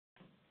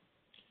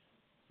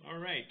All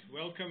right,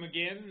 welcome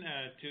again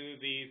to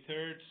the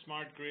third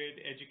Smart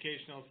Grid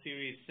Educational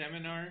Series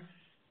seminar.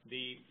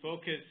 The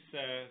focus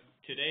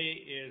today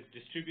is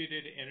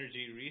distributed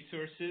energy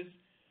resources.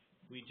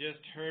 We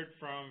just heard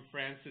from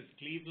Francis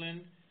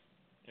Cleveland,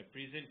 a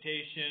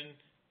presentation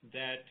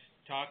that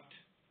talked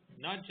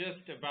not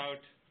just about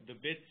the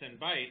bits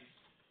and bytes,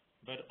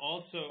 but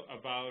also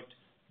about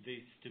the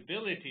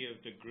stability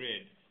of the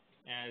grid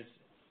as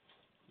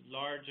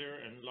larger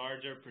and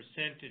larger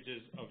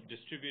percentages of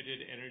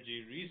distributed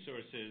energy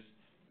resources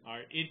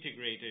are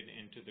integrated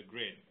into the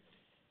grid.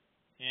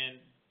 And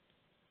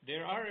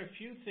there are a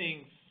few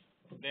things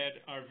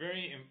that are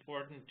very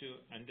important to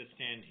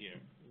understand here.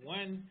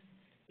 One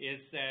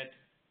is that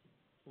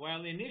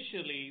while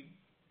initially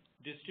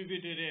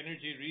distributed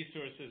energy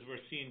resources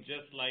were seen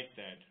just like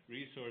that,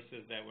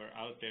 resources that were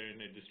out there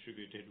in a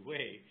distributed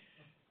way,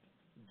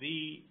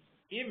 the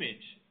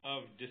image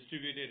of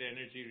distributed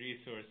energy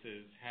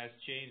resources has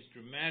changed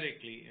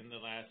dramatically in the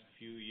last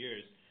few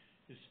years,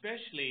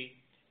 especially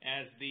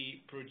as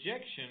the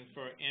projection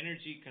for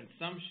energy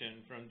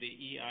consumption from the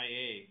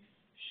EIA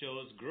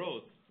shows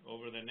growth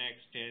over the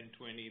next 10,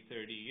 20,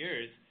 30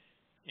 years.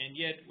 And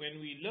yet, when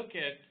we look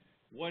at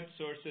what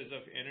sources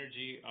of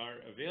energy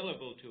are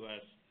available to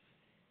us,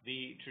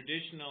 the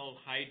traditional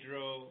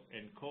hydro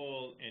and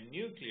coal and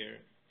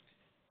nuclear,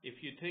 if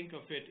you think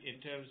of it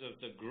in terms of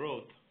the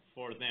growth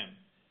for them,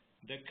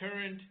 the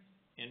current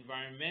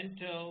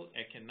environmental,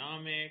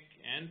 economic,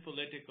 and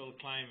political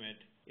climate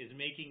is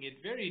making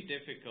it very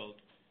difficult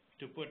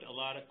to put a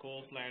lot of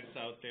coal plants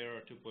out there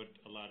or to put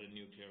a lot of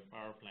nuclear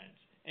power plants.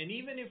 And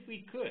even if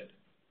we could,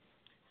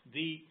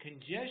 the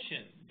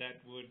congestion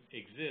that would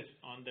exist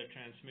on the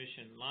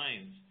transmission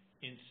lines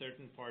in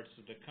certain parts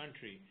of the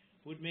country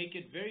would make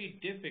it very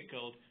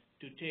difficult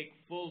to take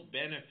full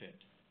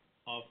benefit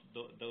of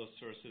those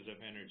sources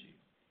of energy.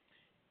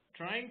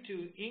 Trying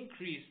to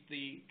increase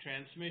the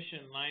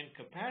transmission line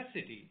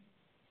capacity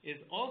is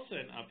also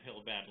an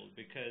uphill battle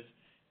because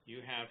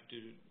you have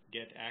to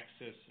get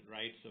access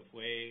rights of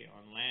way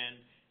on land,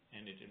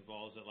 and it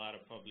involves a lot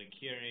of public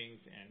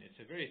hearings, and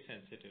it's a very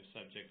sensitive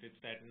subject. It's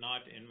that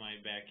not in my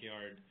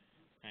backyard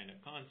kind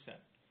of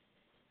concept.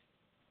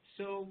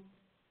 So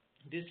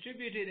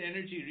distributed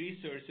energy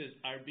resources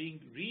are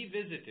being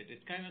revisited.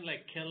 It's kind of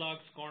like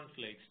Kellogg's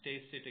cornflakes,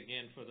 taste it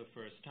again for the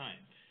first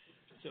time.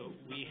 So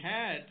we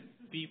had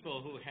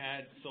people who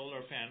had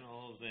solar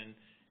panels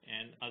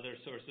and other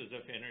sources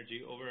of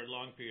energy over a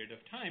long period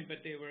of time,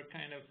 but they were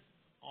kind of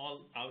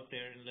all out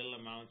there in little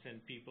amounts,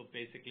 and people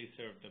basically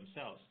served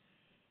themselves.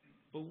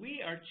 But we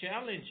are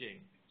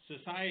challenging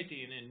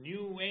society in a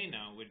new way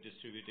now with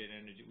distributed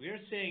energy. We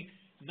are saying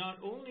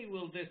not only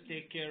will this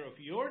take care of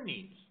your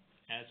needs,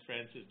 as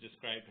Frances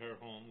described her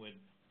home with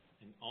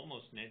an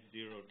almost net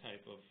zero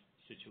type of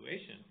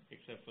situation,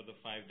 except for the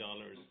 $5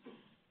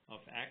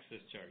 of access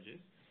charges,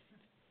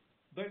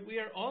 but we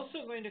are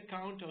also going to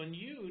count on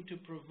you to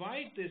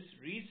provide this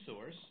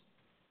resource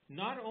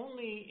not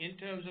only in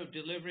terms of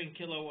delivering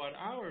kilowatt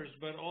hours,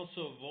 but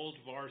also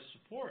volt-var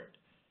support,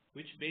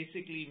 which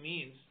basically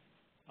means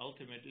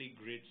ultimately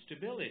grid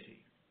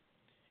stability.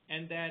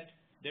 And that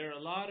there are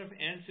a lot of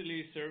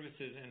ancillary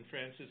services, and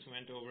Frances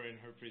went over in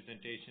her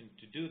presentation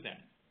to do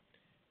that.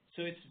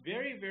 So it's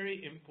very,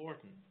 very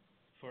important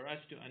for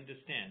us to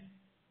understand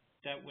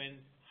that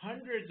when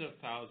hundreds of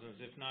thousands,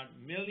 if not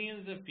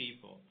millions of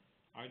people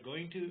are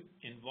going to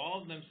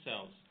involve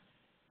themselves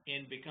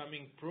in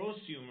becoming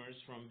prosumers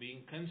from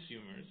being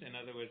consumers, in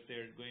other words,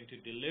 they're going to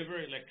deliver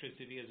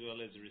electricity as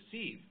well as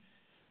receive,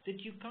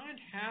 that you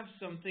can't have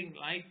something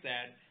like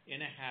that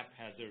in a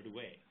haphazard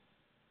way.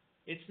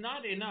 It's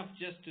not enough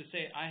just to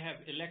say, I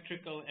have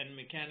electrical and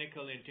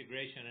mechanical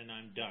integration and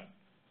I'm done.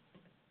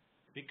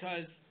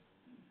 Because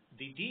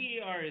the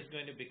DER is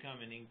going to become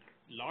a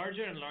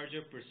larger and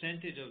larger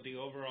percentage of the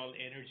overall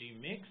energy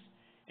mix,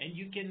 and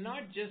you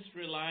cannot just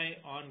rely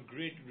on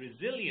grid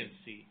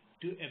resiliency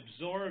to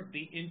absorb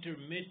the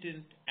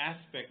intermittent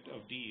aspect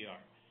of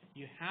DER.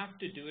 You have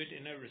to do it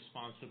in a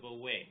responsible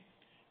way,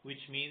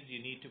 which means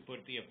you need to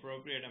put the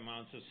appropriate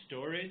amounts of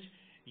storage,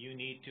 you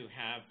need to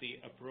have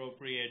the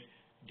appropriate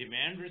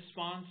demand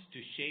response to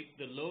shape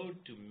the load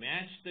to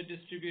match the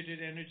distributed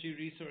energy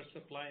resource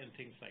supply and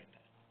things like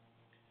that.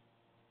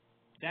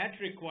 That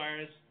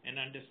requires an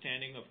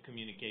understanding of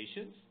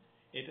communications.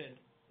 It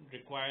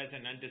requires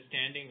an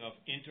understanding of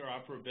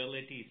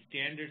interoperability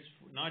standards,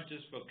 not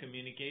just for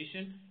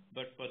communication,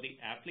 but for the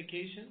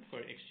application for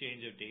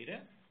exchange of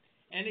data.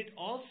 And it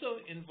also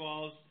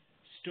involves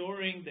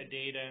storing the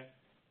data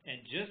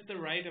and just the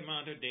right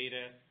amount of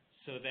data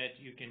so that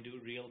you can do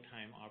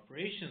real-time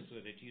operations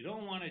with it. You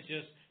don't want to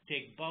just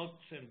take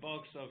bulks and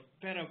bulks of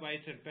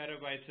petabytes and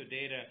petabytes of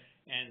data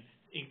and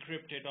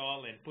encrypt it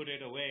all and put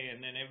it away,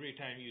 and then every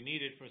time you need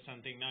it for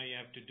something, now you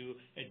have to do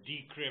a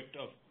decrypt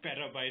of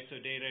petabytes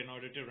of data in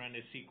order to run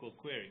a SQL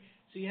query.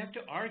 So you have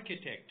to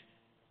architect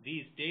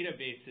these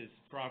databases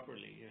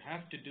properly. You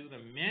have to do the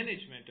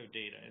management of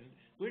data. And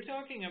we're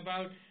talking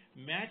about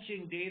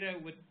matching data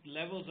with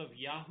levels of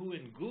Yahoo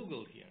and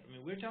Google here. I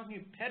mean, we're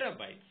talking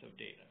petabytes of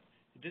data.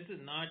 This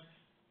is not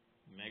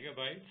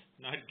megabytes,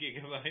 not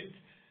gigabytes,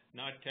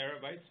 not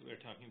terabytes.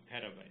 We're talking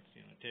petabytes,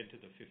 10 to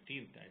the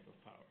 15th type of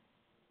power.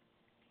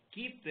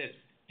 Keep this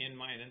in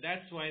mind, and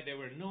that's why there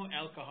were no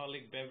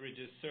alcoholic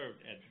beverages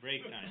served at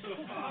break time,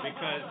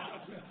 because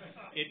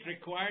it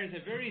requires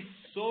a very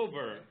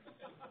sober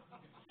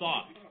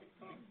thought.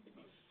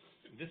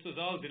 This was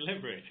all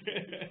deliberate.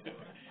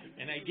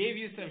 And I gave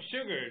you some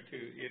sugar to,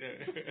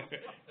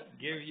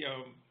 give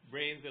your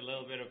brains a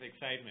little bit of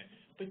excitement.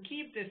 But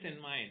keep this in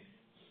mind,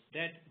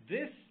 that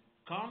this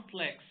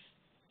complex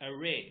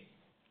array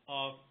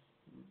of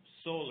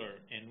solar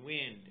and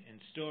wind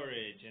and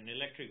storage and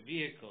electric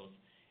vehicles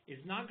is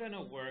not going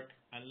to work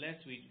unless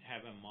we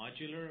have a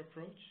modular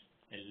approach,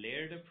 a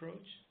layered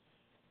approach,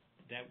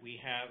 that we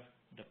have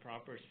the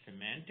proper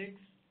semantics,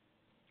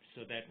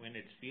 so that when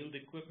it's field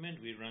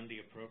equipment, we run the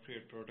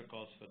appropriate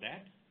protocols for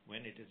that.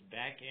 When it is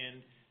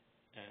back-end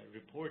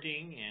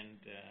reporting and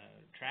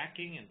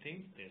tracking and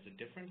things, there's a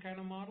different kind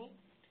of model.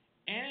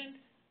 And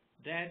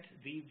that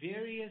the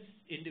various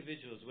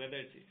individuals, whether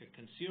it's a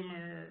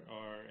consumer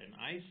or an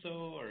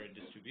ISO or a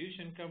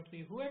distribution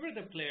company, whoever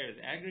the player is,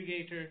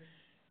 aggregator,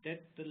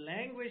 that the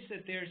language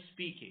that they're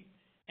speaking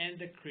and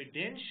the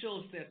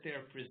credentials that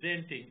they're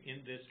presenting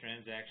in this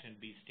transaction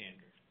be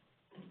standard.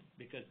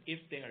 Because if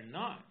they are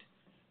not,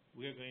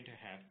 we're going to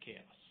have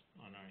chaos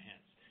on our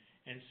hands.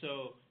 And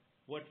so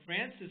what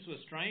Francis was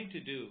trying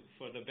to do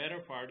for the better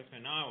part of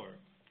an hour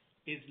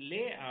is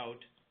lay out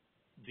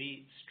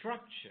the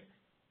structure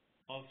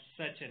of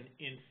such an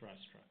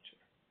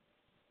infrastructure.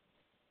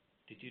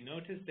 Did you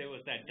notice there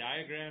was that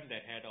diagram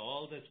that had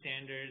all the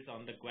standards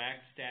on the GWAC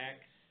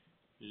stack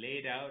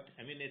laid out?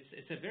 I mean,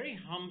 it's a very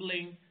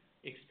humbling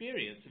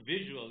experience,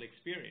 visual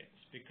experience,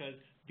 because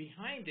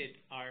behind it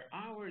are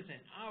hours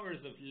and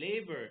hours of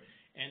labor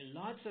and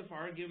lots of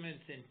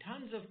arguments and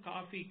tons of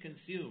coffee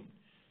consumed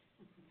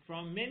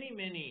from many,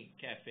 many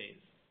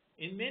cafes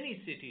in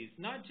many cities,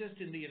 not just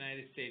in the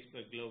United States,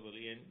 but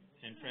globally.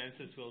 And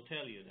Francis will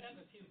tell you that.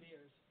 And a few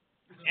beers.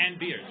 And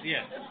beers,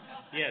 yes.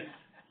 Yes,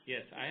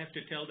 yes. I have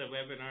to tell the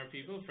webinar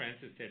people,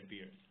 Francis said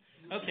beers.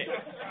 Okay.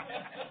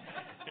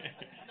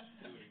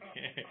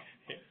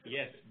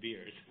 Yes,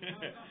 beers.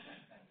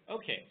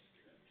 Okay.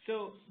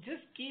 So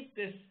just keep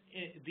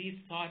these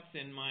thoughts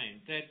in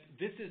mind, that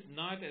this is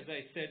not, as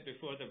I said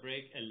before the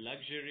break, a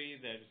luxury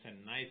that is a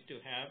nice to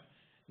have.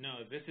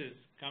 No, this is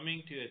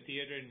coming to a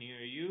theater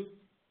near you,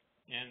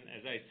 and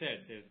as I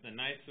said, there's the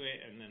nice way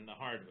and then the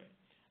hard way.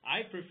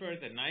 I prefer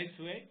the nice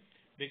way,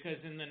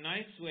 because in the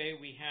nice way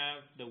we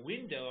have the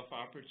window of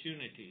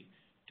opportunity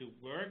to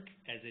work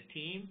as a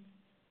team,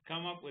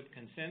 come up with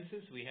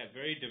consensus. We have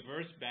very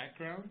diverse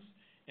backgrounds,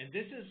 and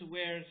this is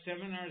where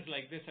seminars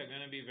like this are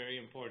going to be very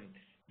important,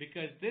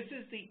 because this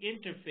is the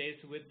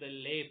interface with the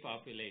lay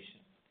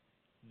population.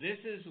 This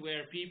is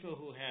where people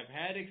who have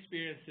had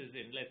experiences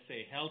in, let's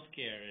say,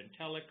 healthcare and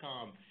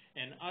telecom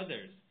and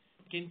others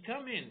can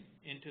come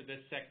into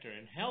this sector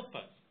and help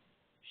us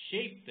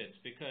shape this,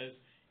 because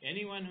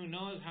anyone who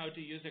knows how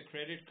to use a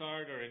credit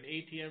card or an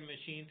ATM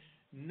machine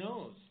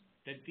knows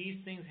that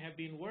these things have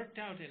been worked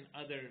out in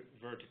other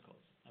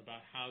verticals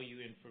about how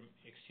you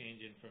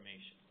exchange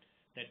information.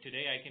 That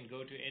today I can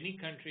go to any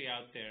country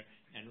out there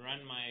and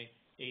run my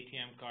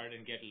ATM card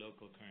and get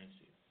local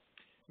currency.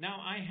 Now,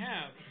 I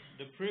have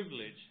the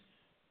privilege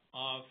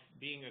of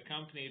being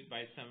accompanied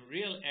by some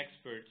real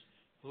experts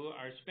who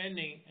are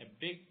spending a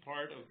big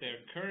part of their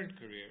current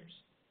careers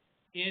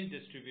in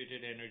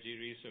distributed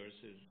energy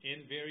resources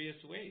in various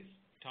ways,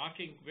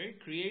 talking very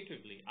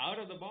creatively,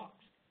 out of the box,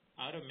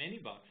 out of many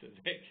boxes,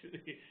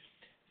 actually.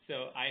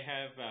 So I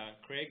have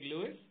Craig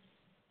Lewis,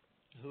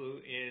 who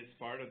is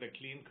part of the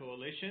Clean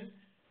Coalition.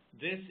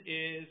 This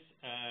is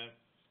a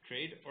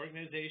trade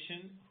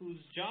organization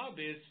whose job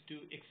is to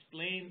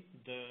explain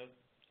the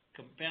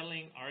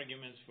compelling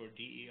arguments for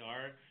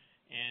DER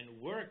and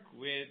work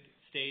with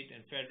state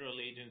and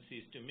federal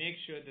agencies to make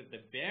sure that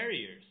the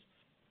barriers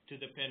to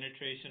the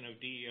penetration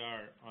of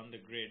DER on the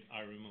grid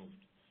are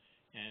removed.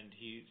 And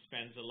he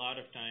spends a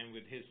lot of time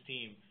with his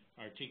team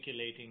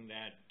articulating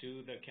that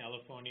to the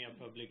California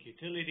Public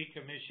Utility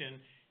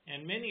Commission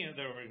and many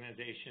other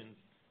organizations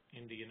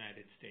in the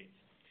United States.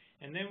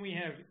 And then we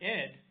have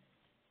Ed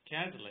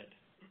Cazalet.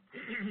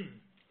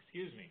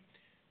 Excuse me.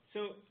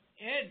 So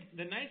Ed,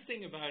 the nice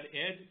thing about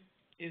Ed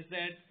is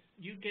that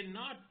you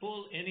cannot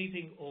pull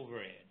anything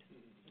over Ed,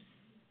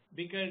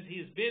 because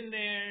he's been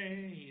there,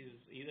 he's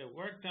either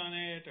worked on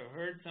it or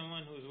heard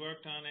someone who's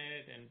worked on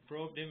it and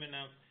probed him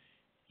enough.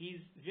 He's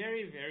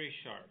very, very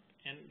sharp.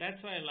 And that's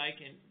why I like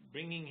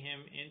bringing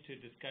him into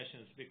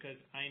discussions, because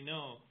I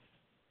know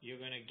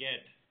you're going to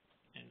get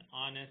an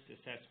honest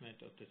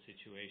assessment of the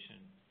situation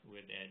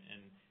with Ed.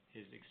 And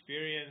his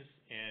experience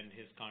and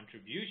his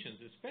contributions,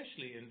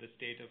 especially in the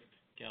state of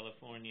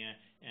California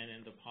and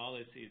in the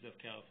policies of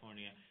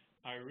California,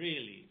 are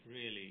really,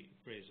 really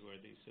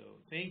praiseworthy. So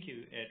thank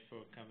you, Ed,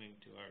 for coming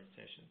to our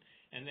session.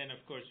 And then,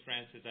 of course,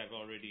 Francis, I've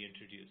already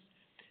introduced.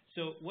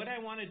 So what I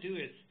want to do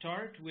is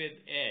start with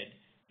Ed,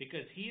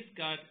 because he's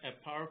got a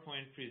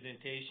PowerPoint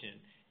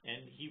presentation,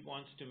 and he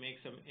wants to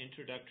make some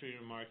introductory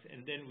remarks,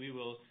 and then we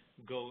will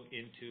go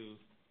into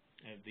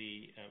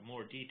the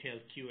more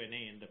detailed Q&A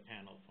in the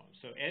panel form.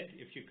 So Ed,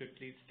 if you could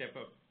please step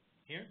up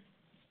here.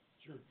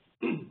 Sure.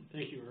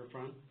 Thank you,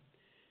 Erfan.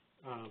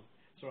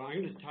 So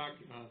I'm going to talk,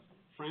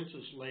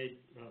 Frances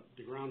laid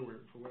the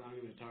groundwork for what I'm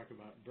going to talk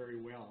about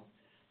very well.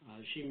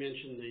 She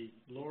mentioned the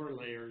lower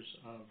layers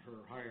of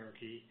her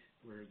hierarchy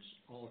where it's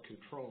all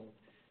controlled,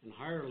 and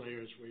higher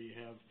layers where you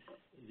have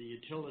the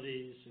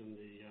utilities and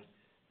the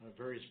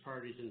various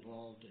parties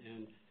involved,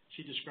 and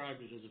she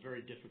described it as a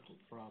very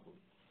difficult problem.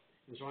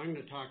 And so I'm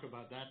going to talk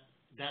about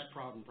that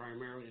problem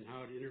primarily and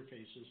how it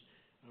interfaces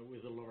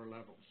with the lower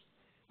levels.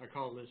 I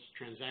call this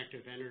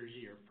transactive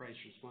energy or price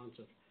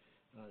responsive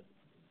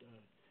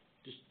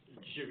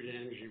distributed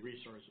energy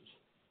resources.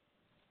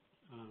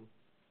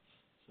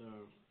 So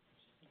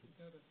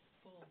go to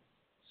full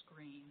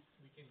screen.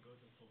 We can go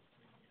to full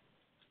screen.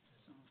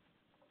 So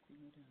if you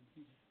go down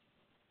here.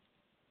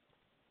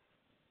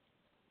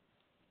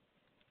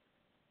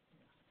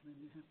 Yeah, then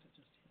you have to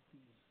just hit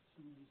these.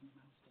 For some reason the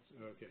mouse doesn't.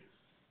 Okay.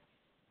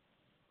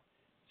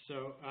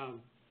 So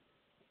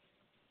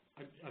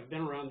I've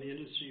been around the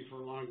industry for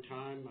a long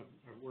time.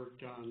 I've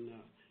worked on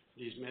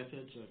these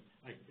methods.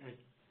 I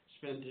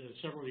spent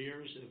several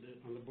years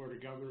on the Board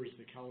of Governors,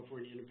 the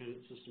California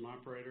Independent System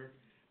Operator.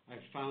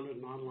 I've founded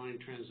an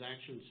online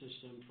transaction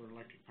system for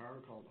electric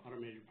power called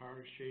Automated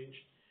Power Exchange,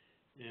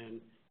 and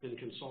been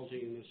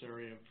consulting in this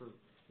area for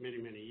many,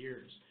 many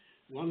years.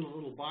 One of the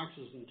little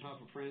boxes on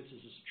top of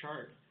Frances's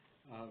chart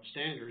of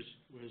standards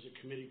was a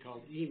committee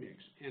called EMIX,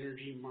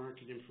 Energy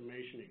Market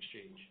Information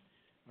Exchange.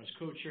 I was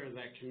co-chair of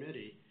that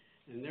committee,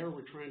 and there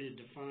we're trying to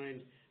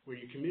define,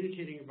 when you're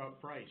communicating about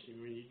price,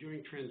 and when you're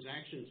doing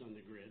transactions on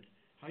the grid,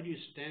 how do you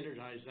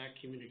standardize that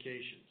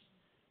communications?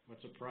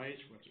 What's a price?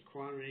 What's a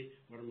quantity?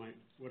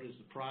 What is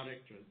the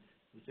product or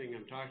the thing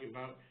I'm talking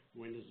about?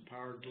 When does the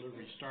power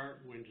delivery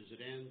start? When does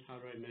it end?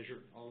 How do I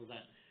measure all of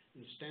that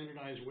in a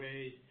standardized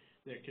way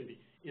that can be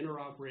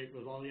interoperate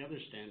with all the other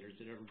standards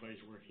that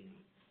everybody's working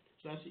on?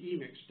 So that's the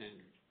EMIX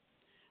standard.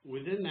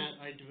 Within that,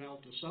 I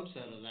developed a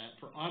subset of that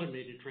for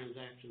automated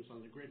transactions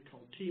on the grid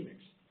called TMIX,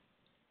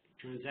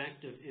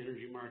 Transactive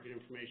Energy Market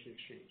Information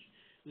Exchange.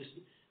 This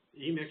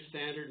EMIX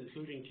standard,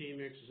 including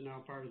TMIX, is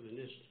now part of the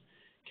NIST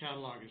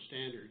catalog of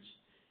standards.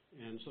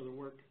 And so the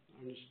work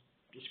I'm just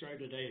described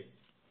today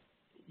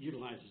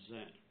utilizes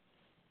that.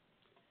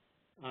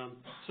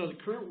 So the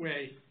current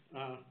way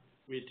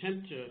we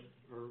attempt to,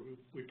 or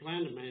we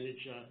plan to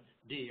manage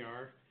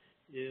DER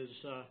is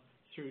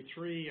through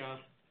three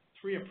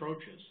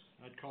approaches.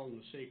 I'd call them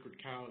the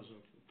sacred cows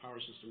of power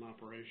system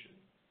operation.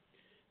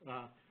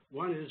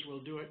 One is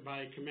we'll do it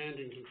by command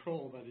and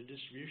control by the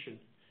distribution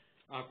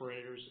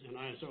operators and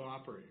ISO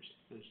operators.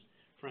 As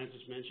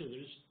Frances mentioned,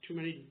 there's too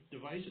many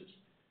devices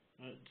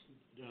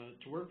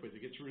to work with.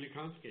 It gets really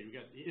complicated.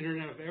 We've got the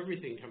Internet of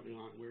Everything coming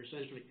on, where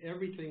essentially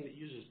everything that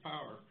uses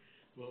power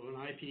will have an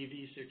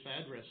IPv6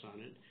 address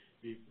on it,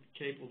 be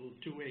capable of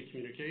two-way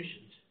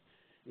communications,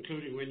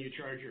 including when you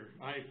charge your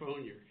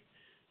iPhone, your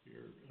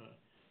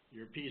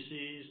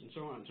PCs, and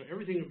so on. So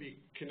everything will be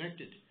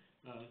connected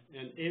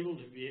and able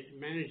to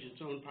manage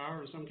its own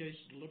power, in some cases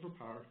deliver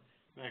power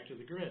back to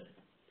the grid.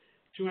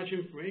 Too much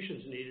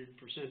information is needed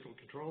for central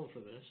control for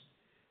this.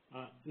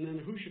 And then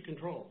who should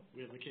control?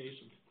 We have the case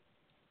of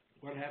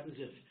what happens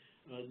if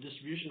a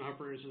distribution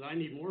operator says, I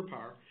need more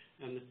power,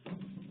 and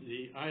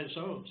the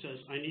ISO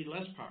says, I need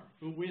less power.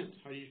 Who wins?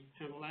 How do you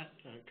handle that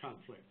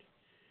conflict?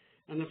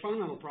 And the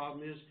fundamental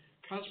problem is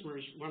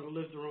customers want to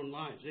live their own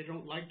lives. They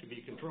don't like to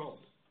be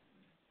controlled.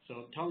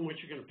 So tell them what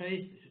you're going to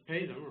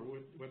pay them, or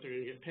what they're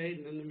going to get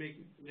paid, and then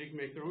they can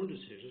make their own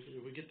decisions.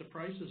 And if we get the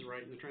prices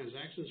right and the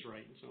transactions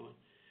right and so on,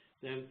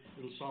 then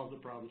it'll solve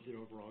the problems of the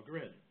overall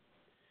grid.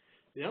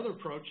 The other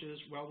approach is,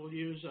 well, we'll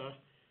use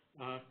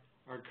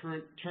our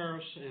current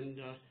tariffs and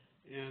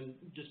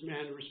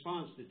demand and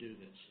response to do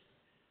this.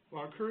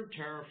 Well, our current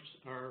tariffs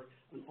are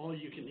an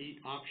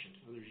all-you-can-eat option.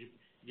 In other words, you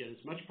get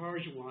as much power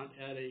as you want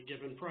at a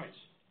given price.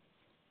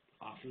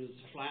 Often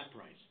it's a flat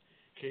price.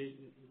 Okay,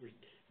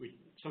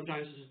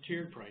 sometimes it's a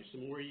tiered price.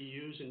 The more you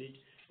use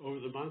over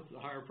the month, the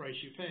higher price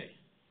you pay.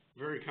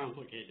 Very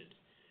complicated.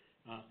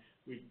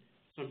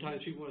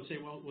 Sometimes people want to say,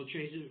 well, we'll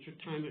change it to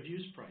time of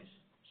use price.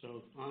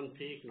 So on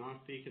peak and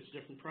off peak, it's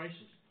different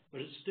prices.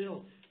 But it's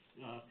still,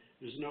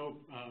 there's no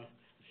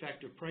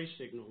effective price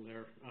signal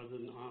there other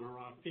than on or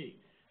off peak.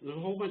 And there's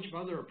a whole bunch of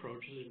other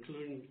approaches,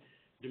 including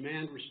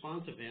demand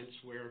response events,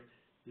 where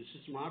the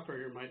system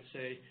operator might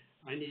say,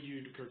 I need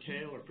you to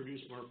curtail or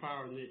produce more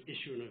power, and then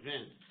issue an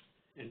event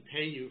and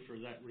pay you for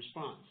that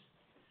response.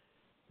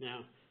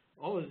 Now,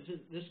 all of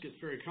this gets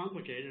very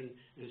complicated, and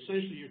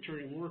essentially you're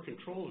turning more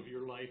control of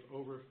your life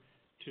over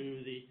to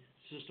the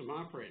system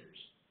operators.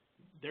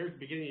 They're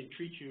beginning to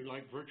treat you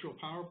like virtual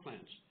power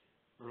plants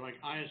or like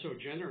ISO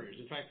generators.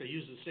 In fact, they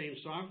use the same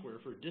software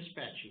for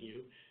dispatching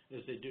you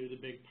as they do the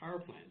big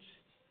power plants.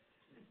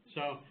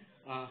 So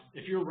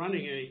if you're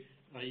running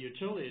a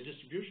utility, a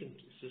distribution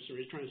system,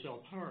 you're trying to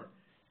sell power,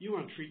 you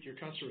want to treat your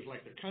customers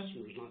like they're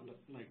customers, not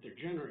like they're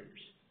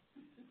generators.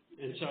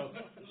 And so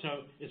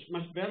it's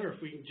much better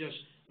if we can just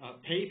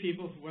pay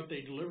people for what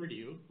they deliver to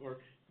you, or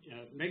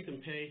make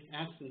them pay,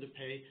 ask them to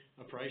pay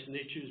a price, and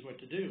they choose what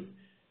to do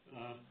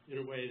in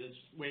a way that's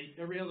the way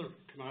every other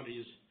commodity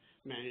is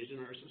managed in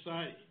our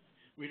society.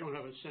 We don't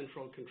have a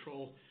central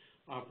control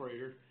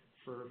operator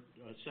for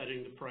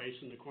setting the price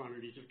and the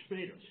quantities of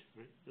tomatoes,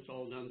 right? It's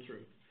all done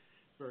through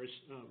various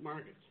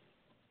markets.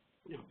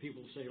 You know,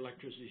 people say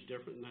electricity is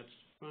different, and that's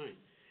fine.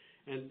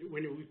 And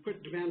when we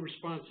put demand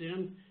response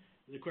in,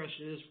 the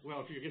question is, well,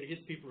 if you're going to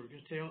get people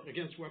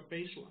against what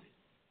baseline?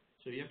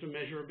 So you have to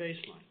measure a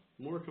baseline,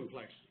 more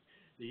complexity.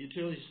 The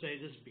utilities say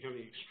this is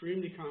becoming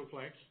extremely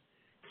complex,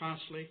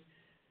 costly,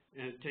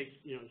 and it takes,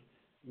 you know,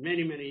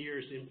 many, many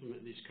years to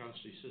implement these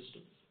costly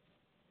systems.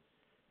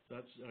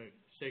 That's a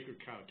sacred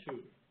cow,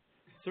 too.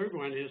 Third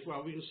one is,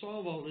 well, we can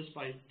solve all this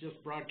by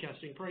just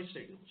broadcasting price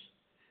signals.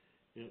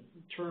 You know,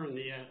 turn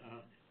the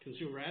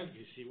consumer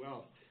advocacy,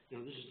 well, you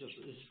know, this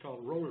is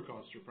called roller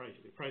coaster pricing.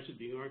 The price is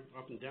being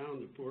up and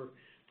down. The poor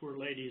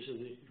ladies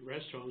in the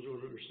rest homes don't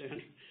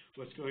understand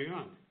what's going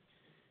on.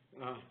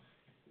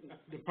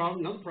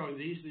 Another problem,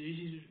 these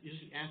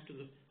usually after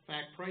the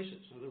fact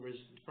prices. In other words,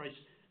 the price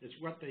is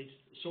what they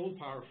sold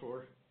power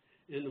for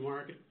in the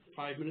market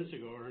 5 minutes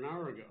ago or an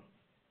hour ago.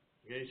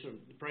 Okay, so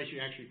the price you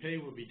actually pay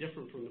will be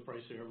different from the price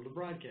they're able to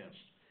broadcast.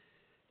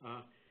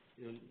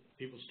 You know,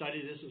 people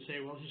study this and say,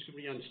 well, this is going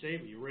to be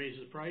unstable. You raise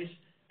the price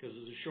because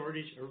there's a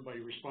shortage.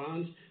 Everybody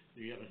responds.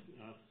 You got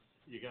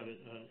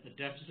a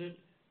deficit.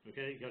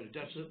 Okay, you got a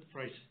deficit. The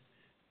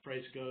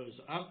price goes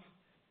up.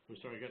 I'm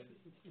sorry, I got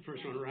the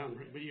first one around,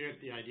 but you get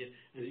the idea.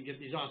 And you get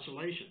these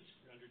oscillations.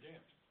 You're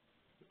underdamped.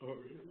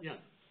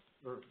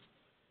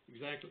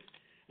 Exactly.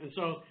 And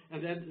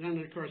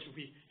then of course, if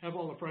we have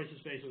all the prices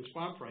based on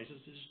spot prices,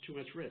 this is too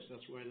much risk.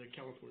 That's why the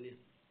California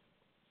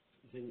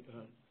thing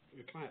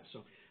collapsed.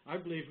 So I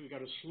believe we've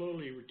got to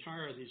slowly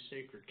retire these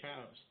sacred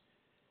cows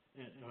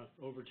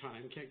over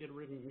time. Can't get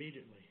rid of them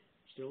immediately.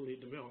 Still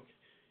need the milk.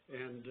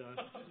 And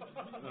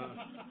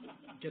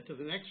get to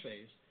the next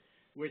phase,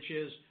 which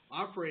is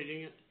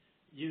operating it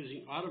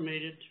using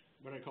automated,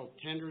 what I call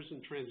tenders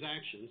and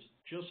transactions,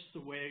 just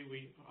the way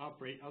we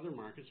operate other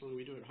markets, only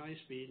we do it at high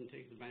speed and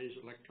take advantage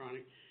of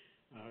electronic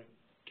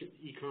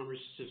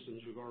e-commerce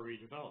systems we've already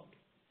developed.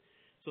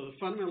 So the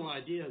fundamental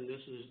idea in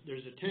this is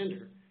there's a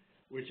tender,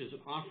 which is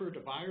an offer to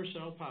buy or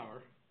sell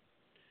power.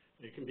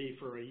 It can be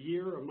for a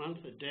year, a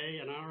month, a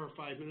day, an hour,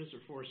 5 minutes, or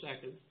 4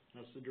 seconds.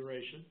 That's the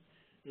duration.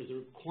 There's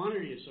a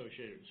quantity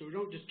associated. So we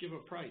don't just give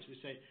a price. We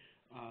say,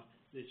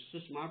 the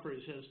system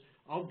operator says,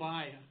 I'll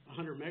buy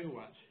 100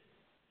 megawatts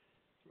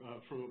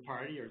from a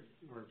party or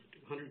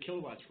 100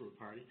 kilowatts from a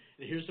party,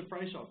 and here's the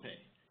price I'll pay.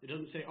 It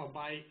doesn't say I'll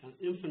buy an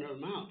infinite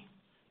amount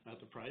at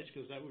the price,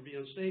 because that would be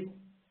unstable.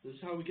 This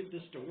is how we get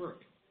this to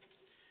work.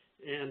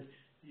 And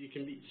you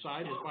can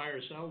decide as buy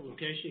or sell.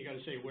 Location, you got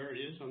to say where it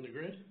is on the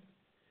grid.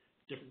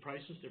 Different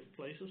prices, different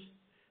places.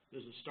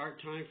 There's a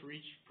start time for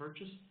each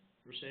purchase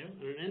or sale,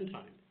 and an end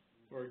time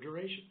or a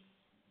duration.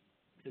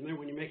 And then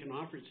when you make an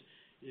offer,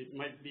 it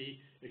might be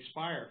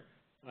expire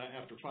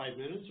after 5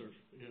 minutes or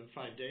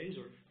 5 days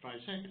or 5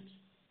 seconds.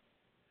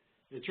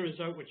 It turns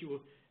out and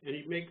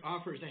you make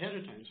offers ahead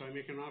of time. So I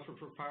make an offer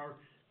for power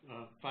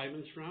 5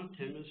 minutes from now,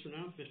 10 minutes from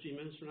now, 15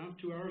 minutes from now,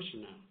 2 hours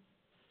from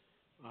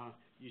now.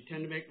 You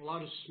tend to make a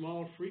lot of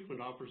small, frequent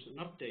offers and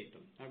update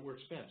them. That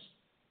works best.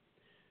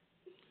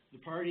 The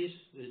parties,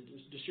 the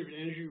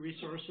distributed energy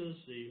resources,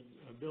 the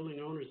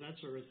building owners, that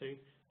sort of thing,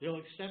 they'll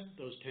accept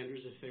those tenders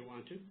if they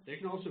want to. They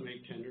can also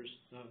make tenders,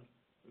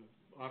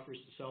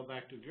 offers to sell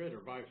back to the grid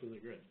or buy from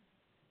the grid.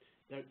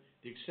 The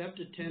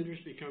accepted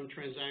tenders become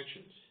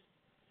transactions.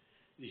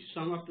 You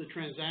sum up the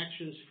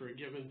transactions for a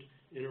given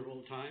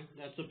interval of time.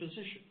 That's a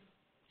position.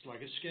 It's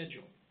like a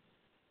schedule.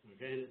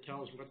 Okay, and it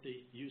tells what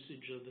the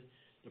usage of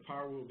the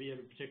power will be at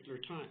a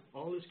particular time.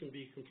 All this can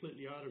be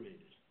completely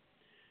automated.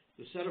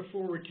 The set of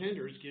forward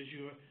tenders gives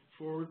you a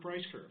forward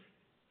price curve.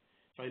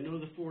 If I know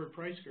the forward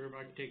price curve,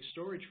 I can take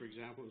storage, for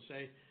example, and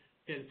say,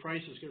 okay, the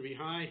price is going to be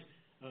high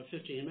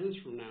 15 minutes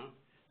from now,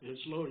 and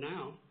it's low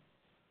now.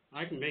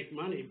 I can make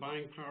money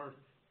buying power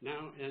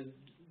now and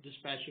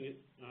dispatching it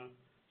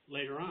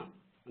later on.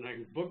 And I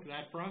can book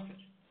that profit.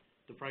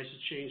 The prices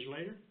change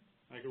later.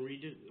 I can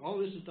redo. All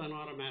this is done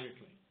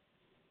automatically.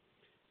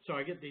 So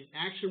I get these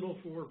actionable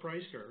forward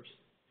price curves,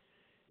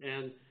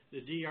 and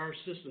the DR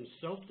system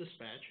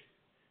self-dispatch,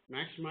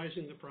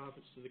 maximizing the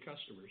profits to the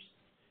customers,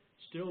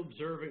 still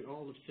observing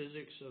all the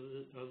physics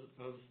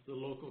of the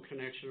local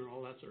connection and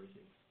all that sort of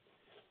thing.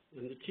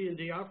 And the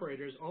T&D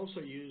operators also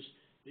use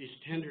these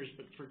tenders,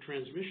 but for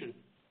transmission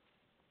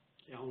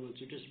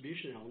elements or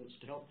distribution elements,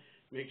 to help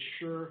make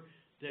sure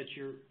that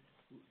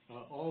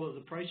all of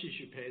the prices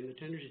you pay and the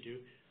tenders you do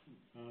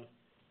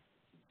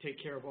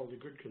take care of all the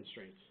grid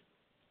constraints.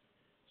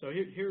 So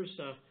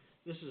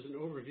this is an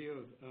overview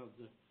of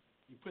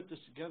you put this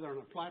together on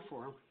a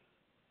platform,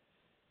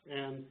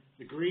 and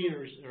the green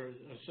are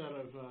a set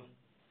of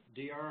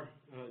DER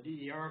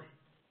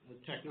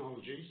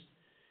technologies,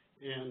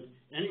 and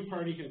any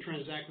party can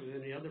transact with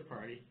any other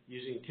party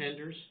using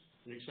tenders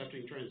and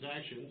accepting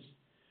transactions,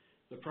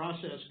 The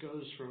process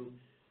goes from,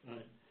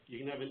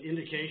 you can have an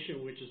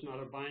indication, which is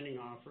not a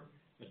binding offer,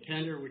 a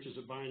tender, which is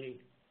a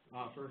binding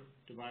offer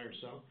to buy or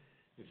sell.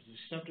 If it's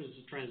accepted as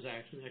a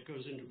transaction, that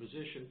goes into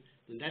position.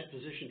 The net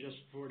position just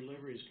before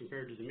delivery is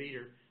compared to the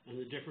meter, and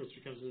the difference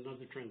becomes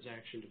another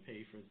transaction to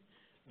pay for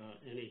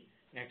any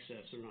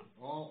excess or not.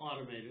 All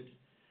automated,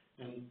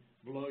 and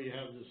below you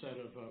have the set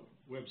of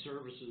web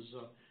services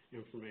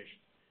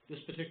information. This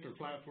particular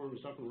platform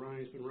is up and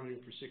running. It's been running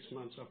for 6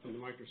 months up in the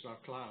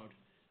Microsoft cloud.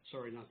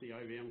 Sorry, not the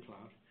IBM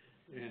cloud.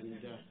 And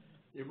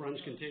it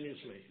runs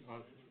continuously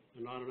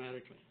and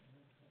automatically.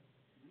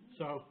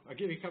 So I'll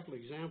give you a couple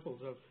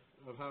examples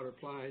of how it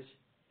applies.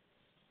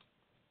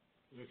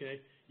 Okay,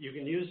 you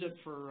can use it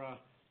for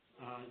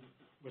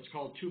what's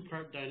called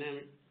two-part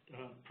dynamic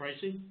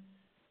pricing.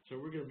 So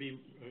we're going to be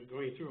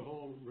going through a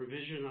whole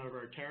revision of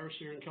our tariffs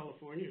here in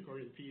California,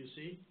 according to the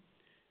PUC.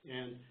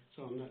 And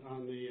so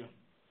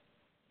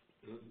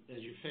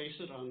as you face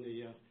it, on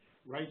the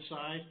right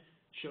side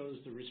shows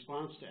the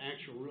response to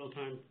actual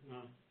real-time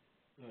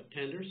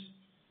tenders.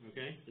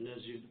 Okay, and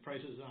as the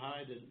prices are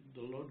high,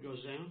 the load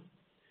goes down.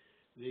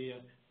 The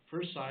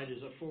first side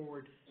is a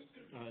forward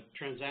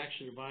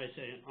transaction to buy,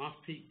 say, an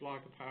off-peak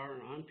block of power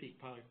and on-peak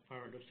block of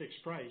power at a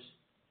fixed price.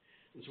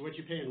 And so what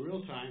you pay in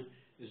real time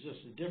is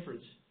just the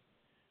difference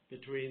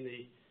between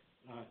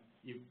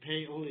you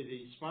pay only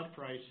the spot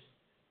price,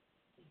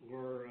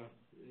 or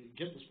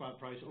get the spot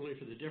price only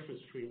for the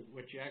difference between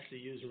what you actually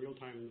use in real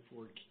time and the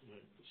forward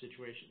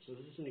situation. So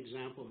this is an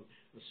example of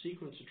a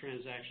sequence of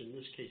transactions, in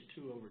this case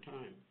 2 over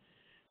time,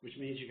 which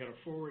means you got a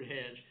forward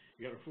hedge,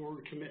 you got a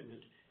forward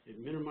commitment. It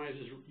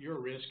minimizes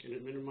your risk, and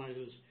it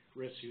minimizes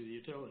risk to the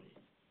utility.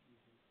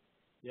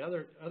 The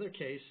other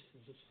case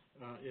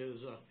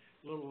is a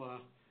little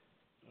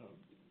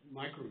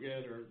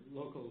microgrid or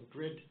local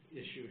grid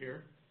issue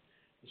here.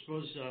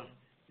 Suppose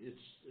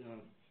it's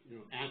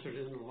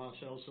Atherton or Los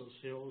Altos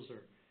Hills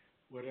or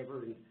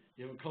whatever, and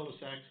you have a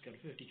cul-de-sac that's got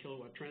a 50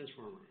 kilowatt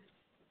transformer,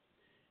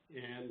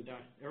 and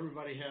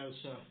everybody has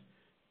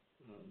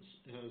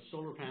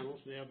solar panels.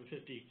 They have a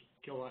 50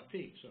 kilowatt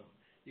peak, so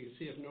you can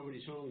see if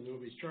nobody's home and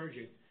nobody's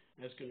charging,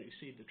 that's going to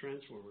exceed the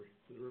transformer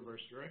in the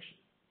reverse direction.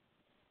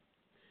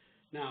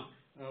 Now,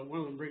 one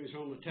of them brings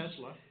home a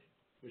Tesla,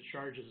 which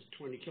charges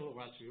 20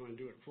 kilowatts if you want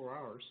to do it 4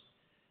 hours.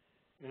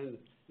 And,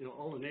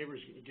 all the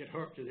neighbors get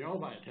hooked and they all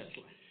buy a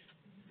Tesla.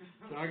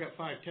 Now, I got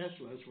 5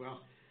 Teslas.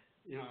 Well,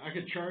 I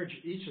could charge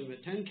each of them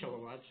at 10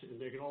 kilowatts,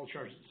 and they could all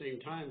charge at the same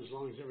time as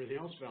long as everything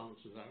else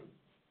balances out.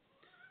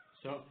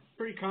 So,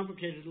 pretty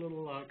complicated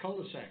little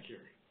cul-de-sac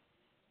here.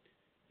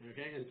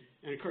 Okay,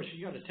 and of course, if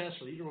you got a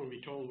Tesla, you don't want to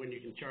be told when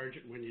you can charge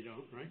it and when you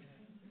don't, right?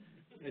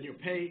 And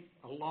you'll pay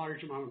a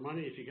large amount of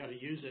money if you got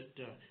to use it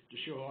to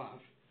show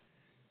off.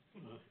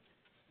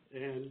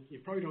 And you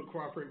probably don't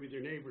cooperate with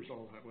your neighbors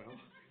all that well.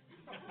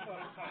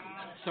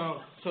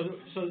 So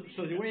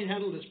the way you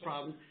handle this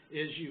problem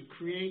is you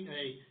create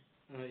a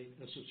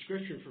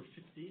subscription for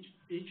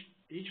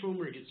each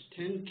homeowner gets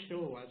 10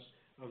 kilowatts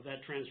of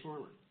that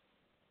transformer.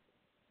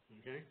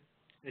 Okay,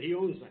 and he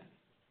owns that.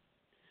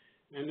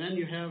 And then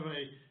you have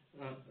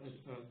I'll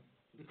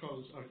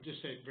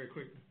just say it very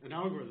quick, an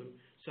algorithm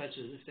such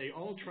as if they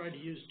all try to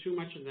use too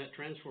much of that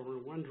transformer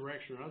in one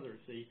direction or other,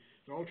 if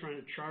they're all trying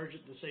to charge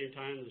at the same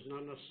time, there's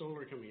not enough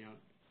solar coming out,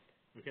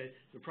 okay,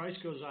 the price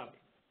goes up,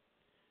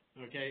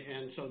 okay,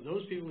 and so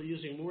those people who are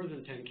using more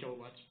than 10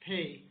 kilowatts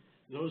pay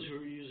those who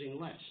are using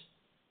less,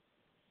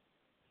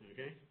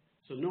 okay,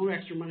 so no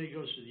extra money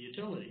goes to the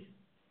utility.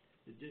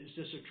 It's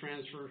just a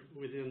transfer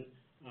within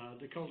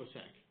the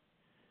cul-de-sac.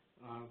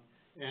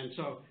 And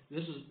so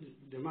this is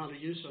the amount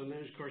of use on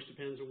that, of course,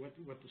 depends on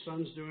what the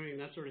sun's doing and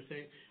that sort of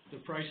thing. The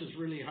price is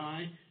really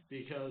high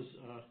because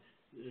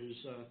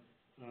there's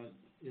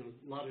a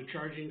lot of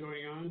charging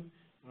going on.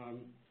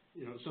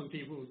 Some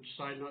people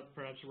decide not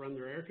perhaps to run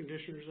their air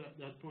conditioners at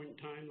that point in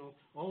time.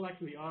 All that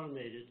can be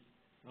automated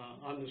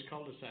on this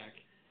cul-de-sac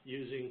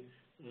using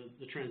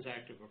the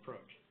transactive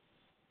approach.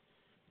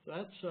 So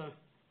that's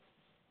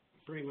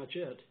pretty much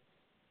it.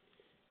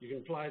 You can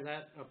apply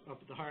that up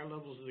at the higher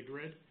levels of the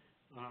grid.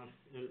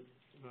 And it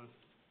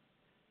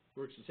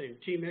works the same.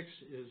 T-Mix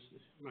is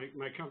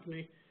my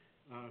company.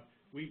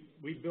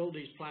 We build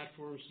these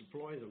platforms,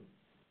 deploy them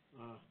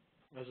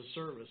as a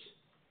service.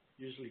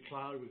 Usually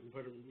cloud. We can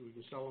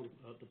sell them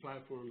the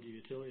platform to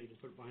utility. You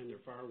can put it behind their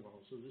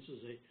firewall. So this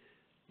is a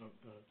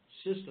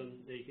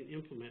system that you can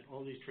implement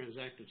all these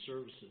transactive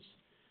services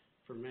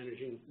for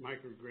managing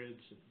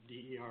microgrids and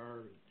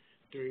DER, and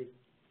doing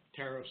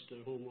tariffs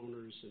to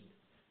homeowners, and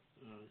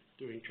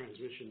doing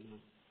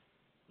transmission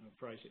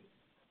pricing.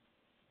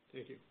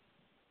 Thank you.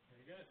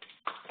 Very good.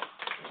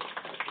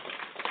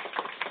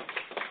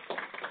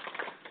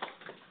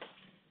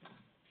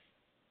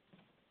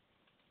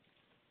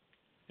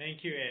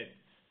 Thank you, Ed.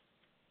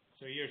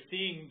 So you're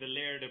seeing the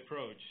layered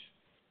approach.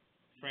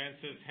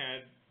 Francis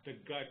had the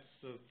guts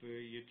of the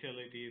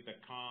utility, the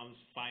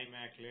comms,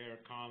 FIMAC layer,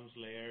 comms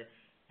layer,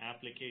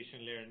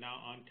 application layer.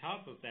 Now on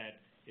top of that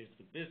is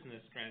the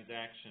business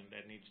transaction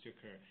that needs to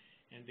occur.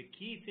 And the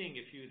key thing,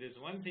 there's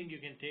one thing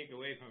you can take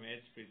away from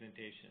Ed's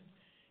presentation,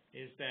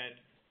 is that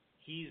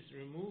he's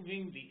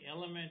removing the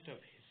element of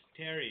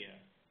hysteria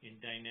in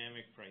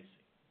dynamic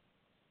pricing.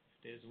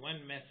 If there's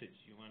one message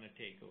you want to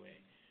take away,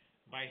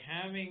 by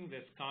having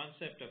this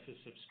concept of a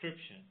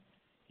subscription,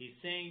 he's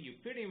saying you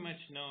pretty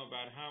much know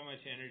about how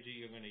much energy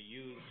you're going to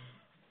use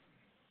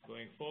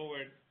going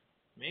forward.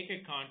 Make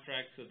a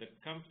contract so the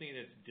company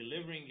that's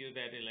delivering you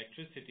that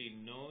electricity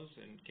knows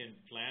and can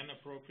plan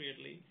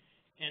appropriately.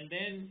 And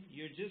then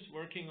you're just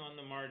working on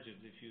the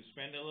margins. If you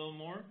spend a little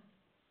more,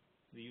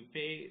 you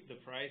pay the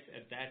price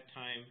at that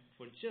time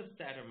for just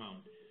that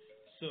amount.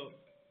 So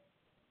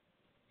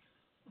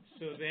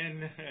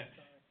then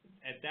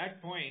at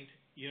that point,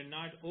 you're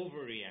not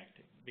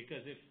overreacting,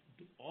 because if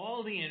all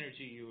the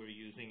energy you were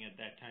using at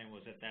that time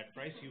was at that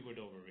price, you would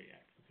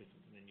overreact, because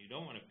then you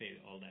don't want to pay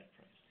all that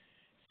price.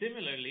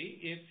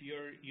 Similarly, if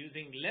you're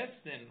using less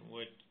than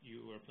what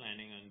you were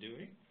planning on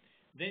doing,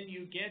 then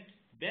you get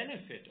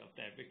benefit of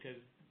that,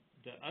 because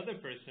the other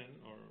person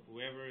or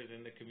whoever is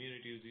in the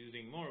community who's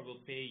using more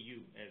will pay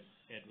you, as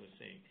Ed was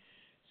saying.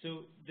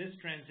 So this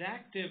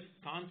transactive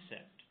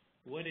concept,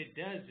 what it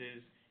does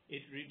is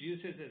it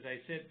reduces, as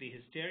I said, the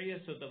hysteria,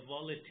 so the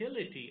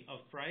volatility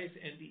of price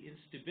and the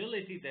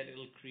instability that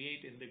it'll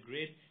create in the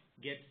grid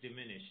gets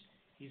diminished.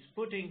 He's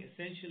putting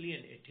essentially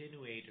an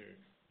attenuator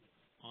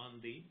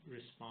on the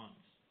response.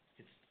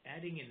 It's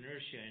adding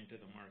inertia into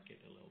the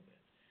market a little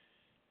bit.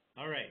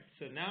 All right,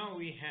 so now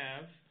we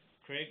have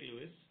Craig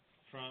Lewis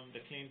from the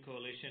Clean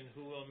Coalition,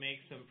 who will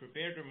make some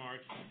prepared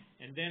remarks,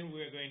 and then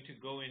we're going to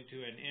go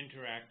into an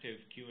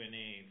interactive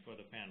Q&A for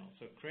the panel.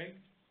 So Craig?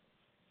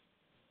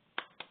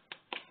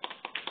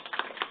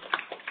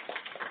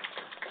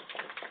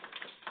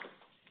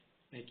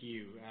 Thank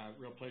you.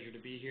 Real pleasure to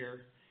be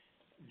here.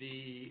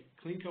 The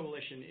Clean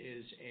Coalition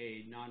is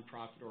a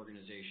nonprofit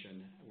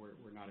organization.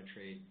 We're not a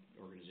trade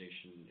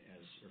organization,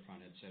 as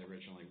Erfan had said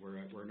originally.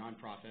 We're a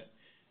nonprofit,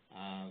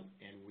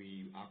 and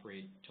we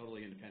operate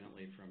totally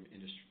independently from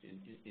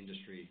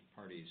industry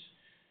parties.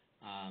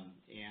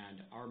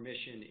 And our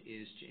mission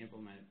is to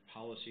implement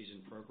policies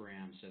and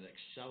programs that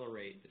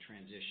accelerate the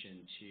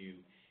transition to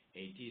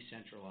a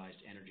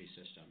decentralized energy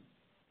system.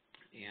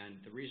 And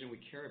the reason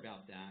we care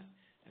about that,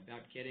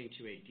 about getting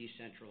to a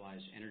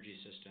decentralized energy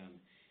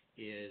system,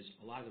 is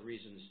a lot of the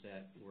reasons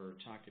that were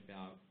talked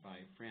about by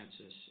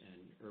Francis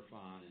and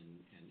Erfan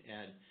and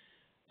Ed.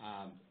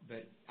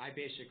 But I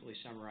basically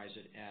summarize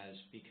it as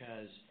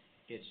because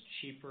it's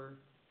cheaper,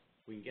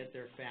 we can get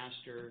there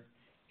faster,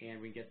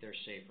 and we can get there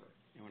safer.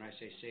 And when I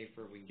say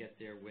safer, we can get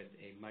there with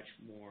a much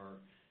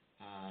more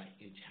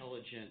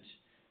intelligent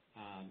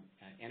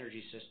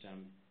energy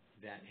system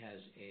that has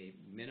a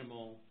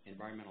minimal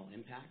environmental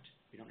impact.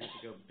 We don't have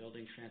to go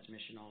building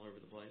transmission all over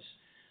the place.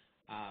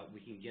 We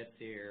can get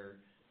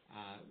there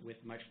with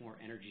much more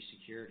energy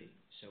security.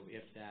 So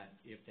if that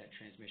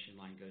transmission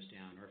line goes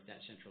down, or if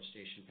that central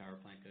station power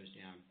plant goes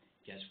down,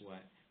 guess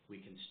what? We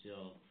can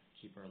still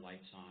keep our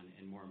lights on,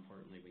 and more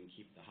importantly, we can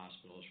keep the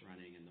hospitals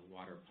running and the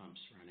water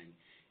pumps running,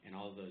 and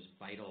all of those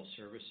vital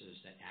services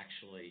that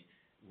actually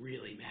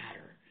really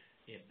matter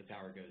if the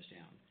power goes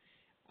down.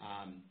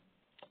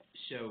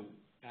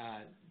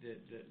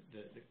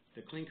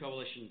 The Clean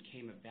Coalition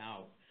came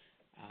about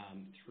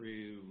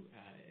through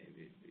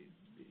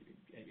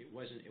it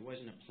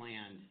wasn't a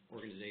planned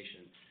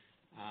organization,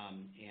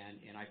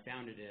 and I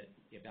founded it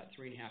about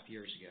 3.5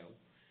 years ago.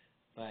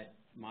 But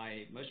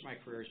most of my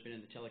career has been in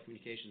the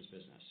telecommunications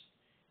business,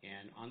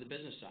 and on the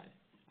business side,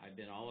 I've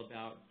been all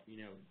about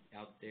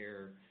out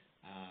there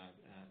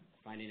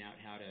finding out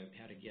how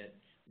to get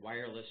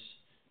wireless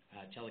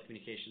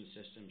telecommunications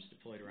systems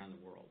deployed around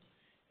the world.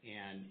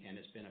 And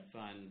it's been a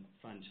fun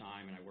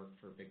time, and I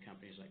worked for big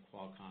companies like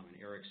Qualcomm and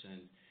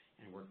Ericsson,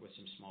 and worked with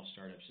some small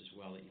startups as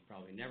well that you've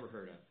probably never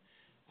heard of.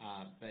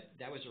 But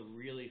that was a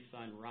really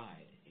fun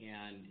ride,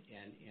 and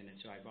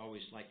so I've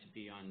always liked to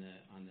be on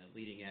the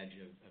leading edge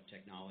of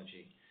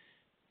technology,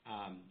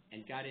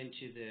 and got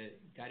into the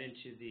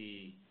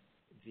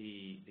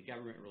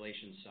government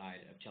relations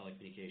side of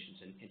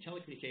telecommunications. And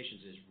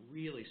telecommunications is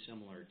really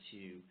similar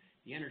to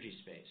the energy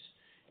space.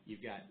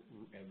 You've got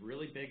a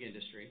really big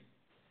industry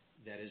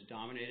that is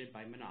dominated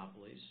by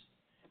monopolies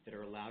that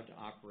are allowed to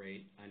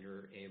operate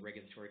under a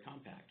regulatory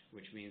compact,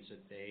 which means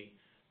that they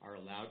are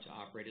allowed to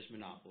operate as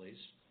monopolies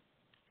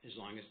as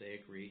long as they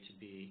agree to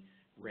be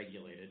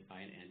regulated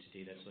by an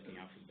entity that's looking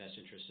out for the best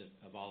interests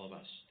of all of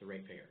us, the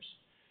ratepayers.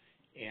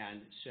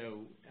 And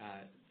so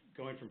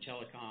going from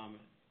telecom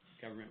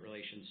government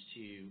relations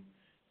to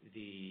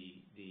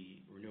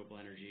the renewable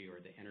energy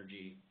or the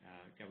energy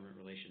government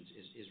relations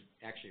is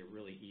actually a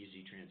really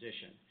easy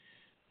transition.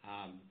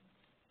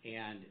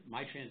 And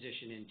my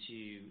transition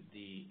into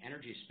the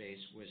energy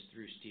space was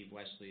through Steve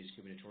Wesley's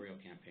gubernatorial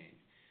campaign.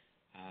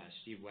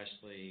 Steve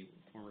Wesley,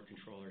 former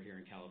controller here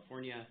in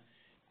California,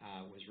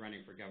 was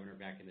running for governor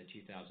back in the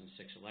 2006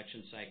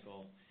 election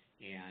cycle,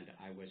 and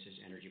I was his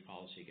energy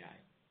policy guy.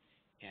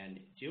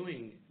 And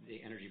doing the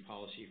energy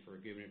policy for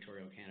a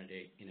gubernatorial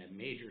candidate in a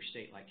major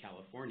state like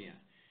California,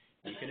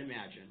 you can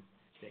imagine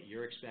that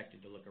you're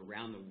expected to look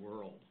around the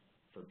world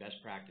for best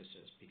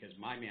practices, because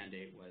my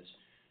mandate was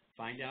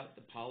find out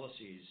the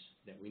policies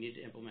that we need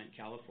to implement in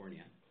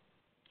California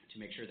to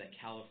make sure that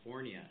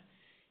California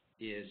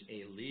is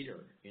a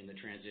leader in the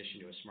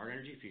transition to a smart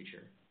energy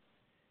future,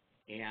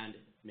 and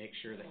make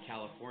sure that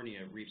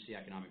California reaps the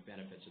economic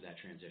benefits of that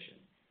transition.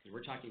 Because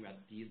we're talking about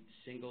the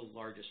single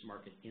largest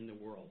market in the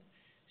world.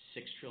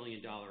 $6 trillion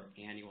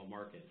annual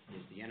market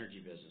is the energy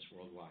business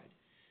worldwide.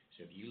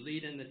 So if you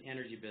lead in the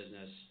energy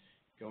business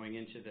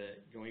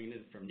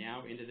from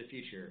now into the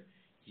future,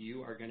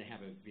 you are going to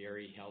have a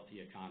very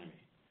healthy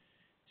economy.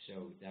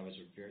 So that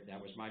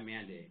was my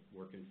mandate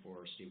working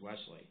for Steve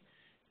Wesley.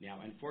 Now,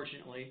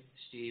 unfortunately,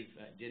 Steve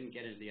didn't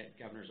get into the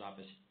governor's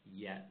office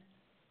yet.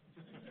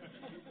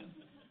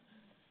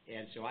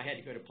 And so I had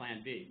to go to Plan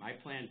B. My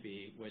Plan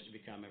B was to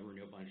become a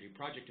renewable energy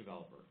project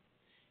developer.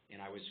 And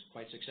I was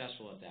quite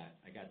successful at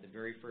that. I got the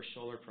very first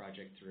solar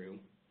project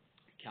through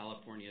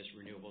California's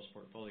Renewables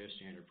Portfolio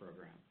Standard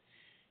Program.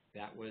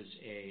 That's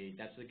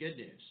the good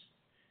news.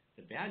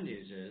 The bad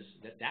news is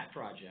that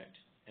project,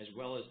 as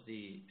well as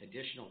the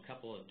additional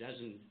couple of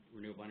dozen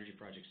renewable energy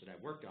projects that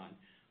I've worked on,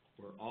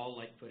 were all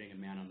like putting a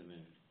man on the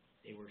moon.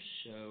 They were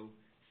so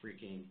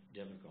freaking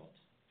difficult.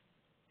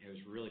 It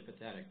was really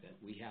pathetic that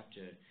we have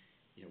to,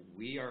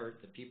 we are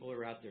the people who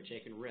are out there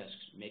taking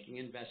risks, making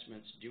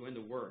investments, doing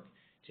the work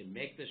to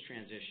make this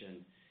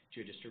transition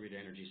to a distributed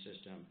energy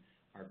system,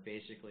 are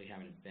basically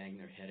having to bang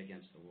their head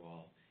against the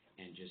wall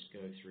and just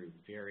go through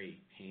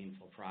very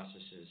painful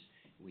processes.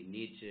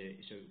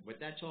 So what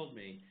that told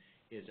me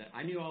is that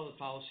I knew all the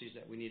policies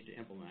that we needed to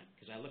implement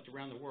because I looked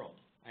around the world.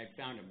 I had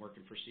found them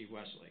working for Steve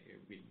Wesley.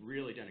 We'd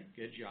really done a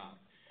good job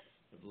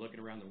of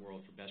looking around the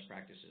world for best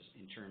practices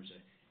in terms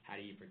of how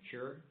do you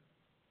procure,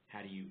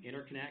 how do you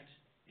interconnect,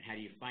 and how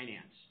do you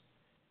finance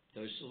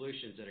those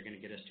solutions that are going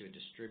to get us to a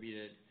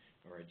distributed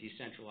or a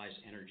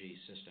decentralized energy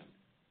system.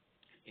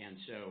 And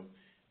so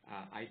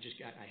I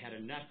had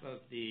enough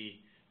of the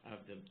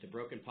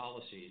broken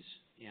policies,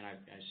 and I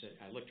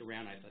looked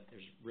around. I thought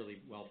there's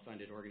really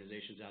well-funded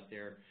organizations out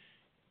there,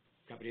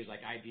 companies like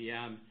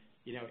IBM.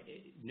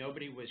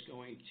 Nobody was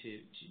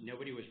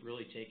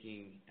really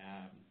taking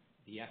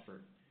the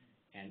effort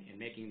and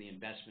making the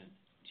investment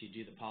to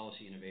do the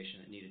policy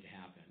innovation that needed to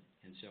happen.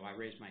 And so I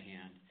raised my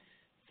hand,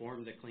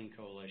 formed the Clean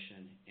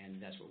Coalition, and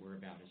that's what we're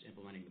about, is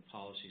implementing the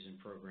policies and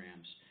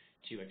programs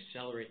to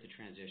accelerate the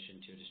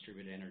transition to a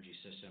distributed energy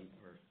system,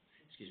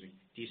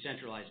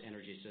 decentralized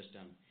energy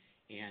system,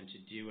 and to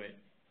do it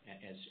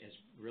as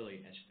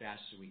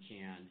fast as we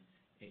can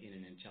in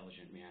an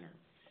intelligent manner.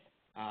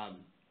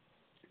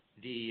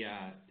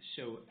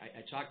 So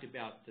I talked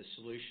about the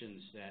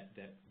solutions that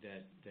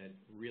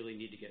really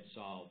need to get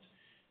solved.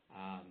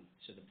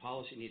 So the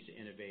policy needs to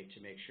innovate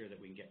to make sure that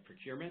we can get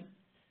procurement,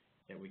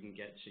 so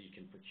you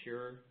can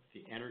procure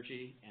the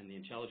energy and the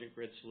intelligent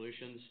grid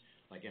solutions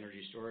like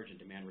energy storage and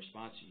demand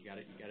response. You've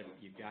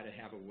got to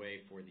have a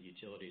way for the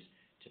utilities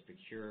to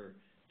procure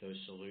those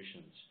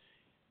solutions.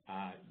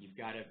 You've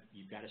got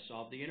to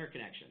solve the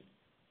interconnection.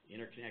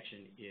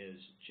 Interconnection is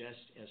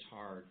just as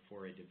hard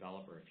for a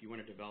developer. If you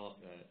want to develop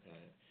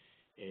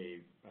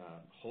a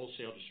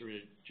wholesale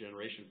distributed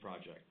generation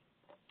project,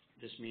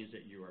 this means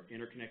that you are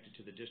interconnected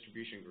to the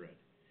distribution grid,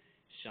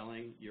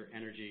 selling your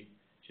energy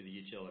to the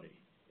utility.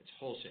 It's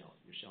wholesale.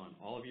 You're selling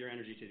all of your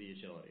energy to the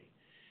utility.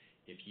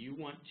 If you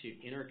want to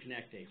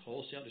interconnect a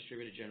wholesale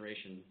distributed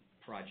generation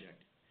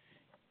project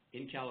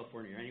in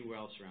California or anywhere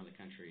else around the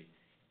country,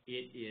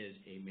 it is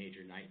a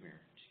major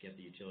nightmare to get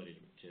the utility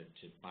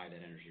to buy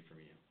that energy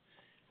from you.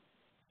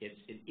 It's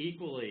an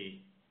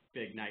equally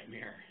big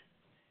nightmare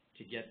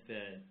to get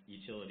the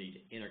utility to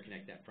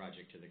interconnect that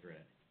project to the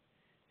grid.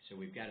 So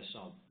we've got to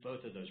solve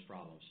both of those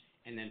problems.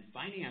 And then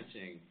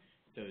financing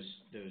those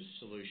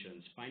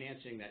solutions,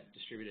 financing that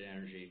distributed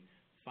energy,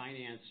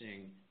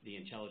 financing the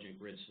intelligent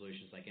grid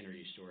solutions like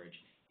energy storage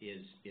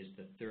is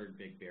the third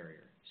big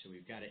barrier. So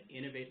we've got to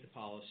innovate the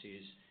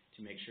policies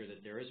to make sure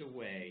that there is a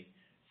way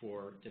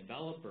for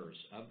developers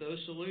of those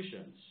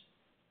solutions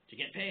to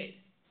get paid.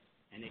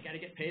 And they got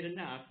to get paid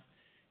enough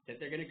that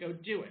they're going to go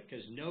do it,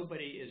 because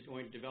nobody is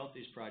going to develop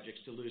these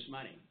projects to lose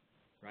money,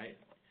 right?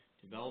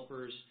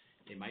 Developers,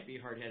 they might be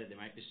hard-headed, they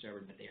might be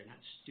stubborn, but they are not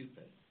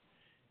stupid.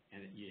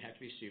 And you have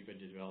to be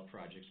stupid to develop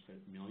projects, put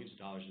millions of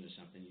dollars into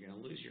something you're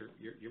going to lose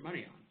your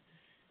money on.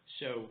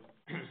 So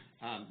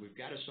we've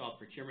got to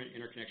solve procurement,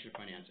 interconnection,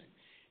 financing.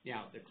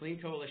 Now, the Clean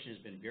Coalition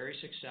has been very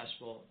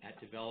successful at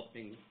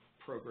developing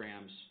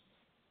programs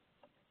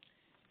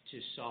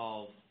to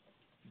solve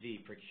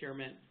the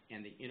procurement and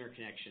the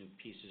interconnection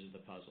pieces of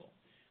the puzzle.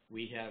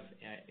 We have,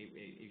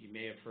 you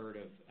may have heard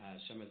of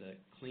some of the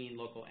Clean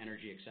Local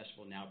Energy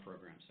Accessible Now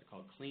programs. They're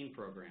called CLEAN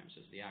programs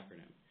is the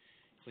acronym.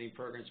 CLEAN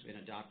programs have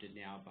been adopted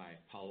now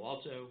by Palo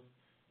Alto,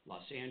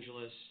 Los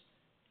Angeles,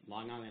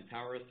 Long Island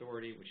Power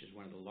Authority, which is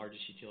one of the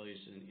largest utilities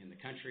in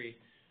the country.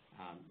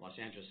 Los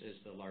Angeles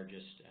is the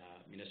largest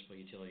municipal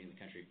utility in the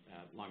country.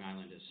 Long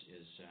Island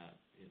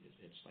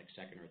it's like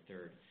second or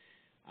third.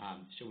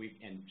 And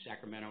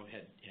Sacramento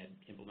had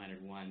implemented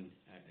one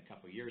a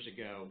couple of years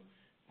ago.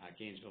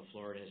 Gainesville,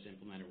 Florida has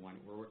implemented one.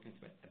 We're working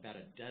with about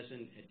a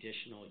dozen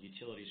additional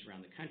utilities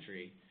around the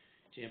country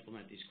to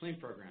implement these clean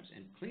programs.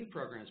 And clean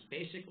programs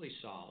basically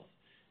solve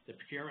the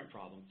procurement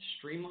problem,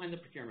 streamline the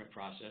procurement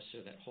process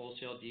so that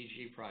wholesale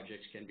DG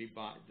projects can be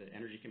bought, the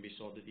energy can be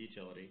sold to the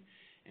utility,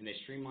 and they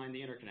streamline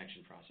the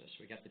interconnection process.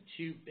 So we got the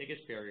two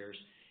biggest barriers,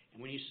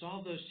 and when you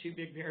solve those two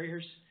big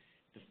barriers,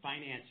 the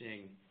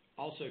financing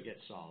also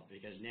gets solved,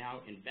 because now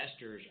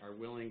investors are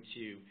willing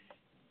to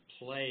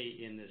play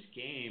in this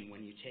game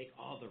when you take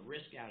all the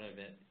risk out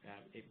of it,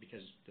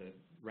 because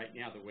right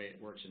now the way it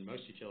works in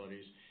most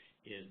utilities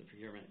is the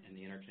procurement and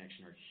the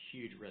interconnection are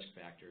huge risk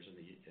factors, and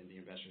the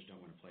investors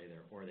don't want to play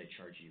there, or they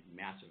charge you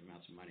massive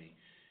amounts of money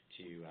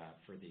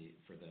for the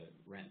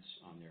rents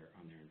on their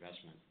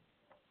investment.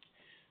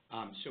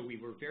 So we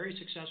were very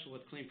successful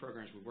with clean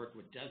programs. We worked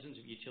with dozens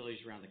of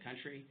utilities around the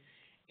country,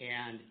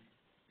 and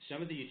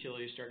some of the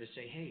utilities started to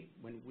say, hey,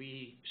 when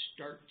we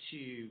start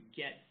to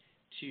get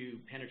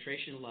to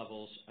penetration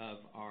levels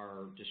of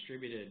our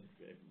distributed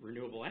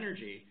renewable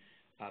energy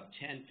of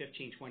 10,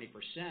 15, 20%,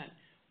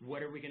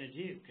 what are we going to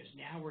do? Because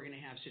now we're going to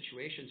have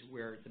situations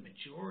where the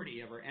majority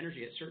of our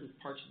energy at certain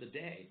parts of the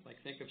day, like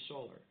think of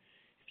solar.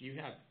 If you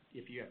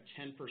have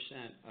 10%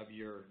 of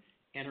your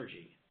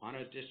energy on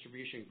a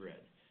distribution grid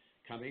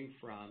coming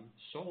from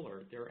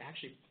solar, there are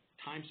actually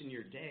times in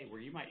your day where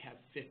you might have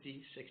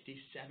 50,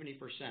 60, 70%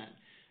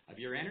 of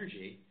your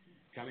energy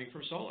coming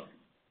from solar.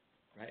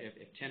 Right?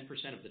 If 10%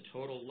 of the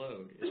total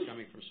load is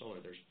coming from solar,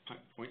 there's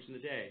points in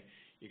the day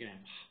you're going to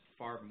have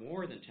far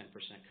more than 10%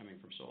 coming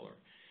from solar.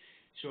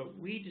 So what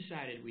we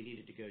decided we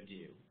needed to go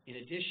do,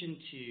 in addition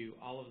to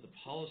all of the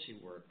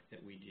policy work that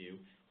we do,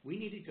 we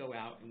need to go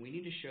out and we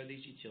need to show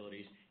these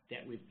utilities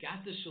that we've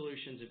got the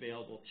solutions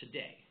available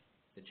today.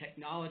 The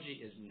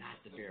technology is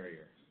not the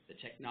barrier. The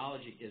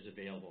technology is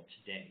available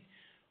today.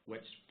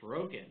 What's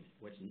broken,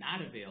 what's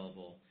not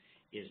available,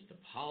 is the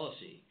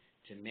policy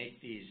to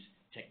make these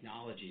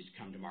technologies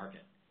come to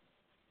market.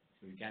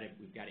 We've got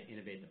to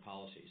innovate the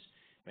policies.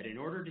 But in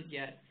order to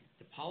get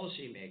the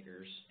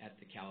policymakers at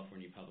the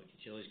California Public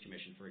Utilities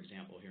Commission, for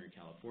example, here in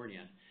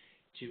California,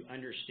 to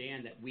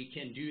understand that we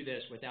can do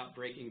this without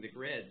breaking the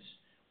grids,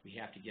 we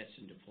have to get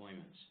some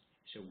deployments.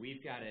 So we've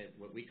got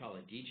what we call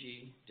a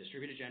DG,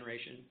 distributed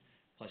generation,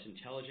 plus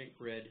intelligent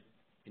grid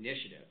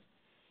initiative.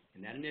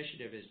 And that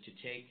initiative is to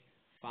take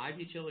 5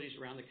 utilities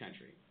around the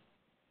country,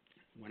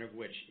 one of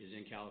which is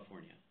in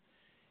California,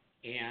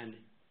 and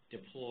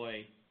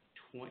deploy,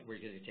 we're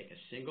going to take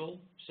a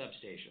single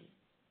substation,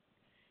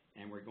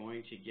 and we're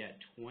going to get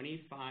 25%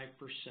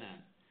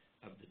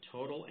 of the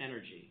total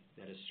energy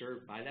that is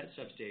served by that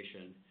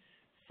substation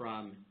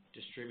from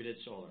distributed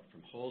solar,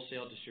 from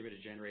wholesale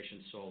distributed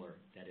generation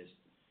solar that is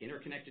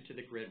interconnected to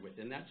the grid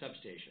within that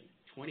substation,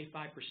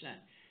 25%.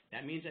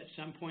 That means at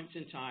some points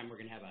in time,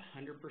 we're going to have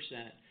 100%,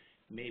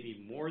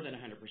 maybe more than 100%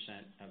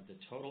 of the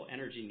total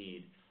energy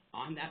need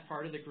on that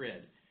part of the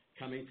grid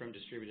coming from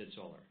distributed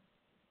solar.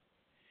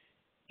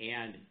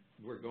 And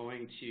we're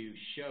going to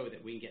show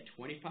that we can get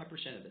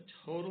 25% of the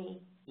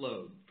total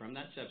load from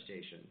that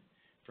substation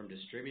from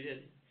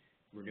distributed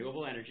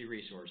renewable energy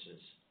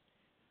resources,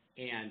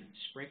 and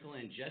sprinkle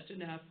in just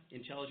enough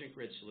intelligent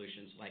grid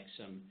solutions like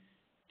some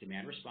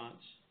demand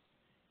response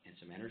and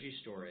some energy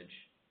storage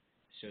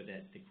so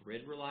that the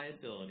grid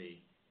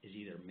reliability is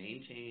either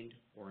maintained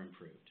or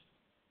improved.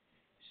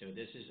 So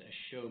this is a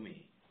show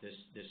me. This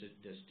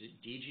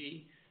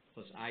DG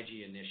plus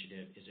IG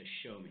initiative is a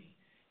show me.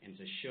 And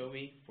it's a show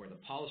me for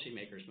the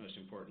policymakers, most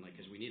importantly,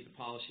 because we need the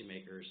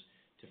policymakers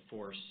to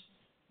force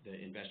the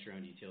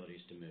investor-owned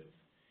utilities to move.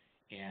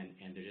 And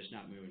they're just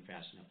not moving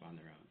fast enough on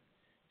their own.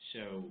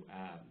 So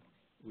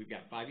we've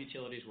got 5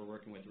 utilities we're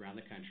working with around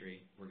the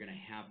country. We're going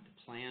to have the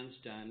plans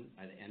done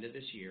by the end of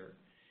this year,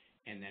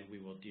 and then we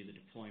will do the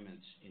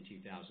deployments in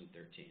 2013.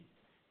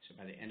 So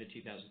by the end of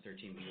 2013,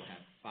 we will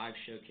have 5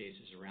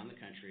 showcases around the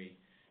country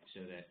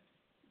so that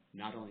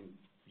not only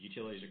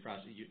utilities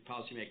across,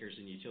 policymakers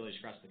and utilities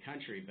across the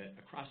country, but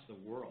across the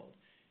world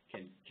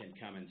can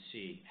come and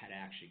see how to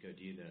actually go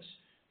do this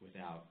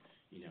without,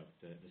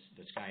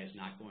 the sky is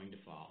not going to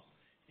fall,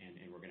 and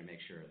we're going to make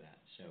sure of that.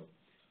 So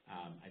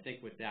I think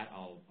with that,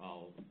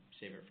 I'll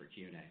save it for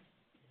Q&A.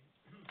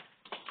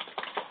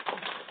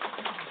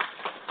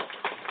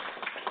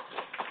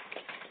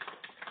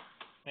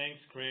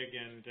 Thanks, Craig,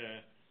 and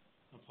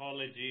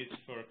apologies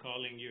for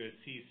calling you a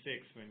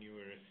C6 when you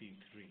were a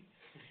C3.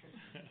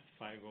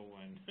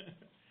 501.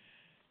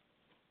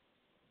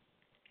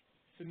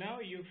 So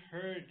now you've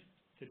heard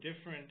the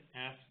different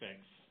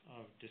aspects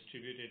of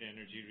distributed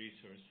energy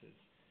resources.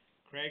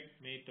 Craig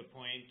made the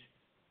point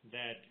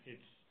that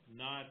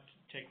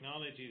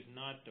technology is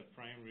not the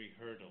primary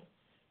hurdle,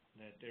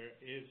 that there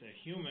is a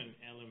human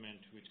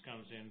element which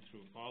comes in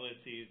through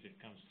policies,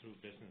 it comes through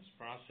business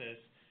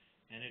process,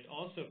 and it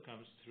also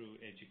comes through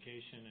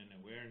education and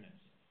awareness.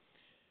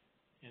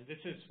 And this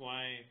is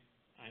why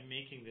I'm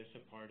making this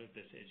a part of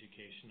this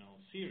educational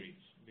series,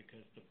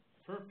 because the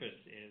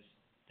purpose is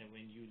that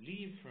when you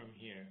leave from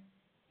here,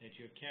 that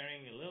you're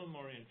carrying a little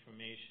more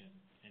information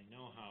and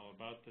know-how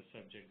about the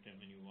subject than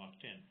when you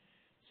walked in.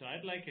 So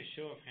I'd like a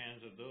show of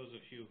hands of those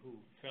of you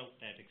who felt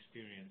that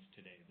experience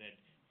today,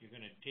 that you're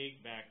going to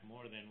take back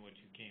more than what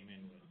you came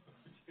in with.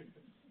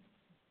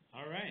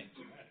 All right.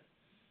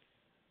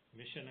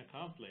 Mission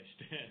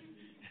accomplished.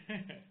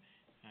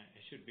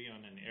 I should be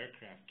on an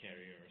aircraft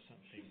carrier or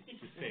something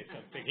to say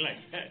something like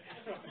that.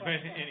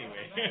 But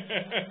anyway.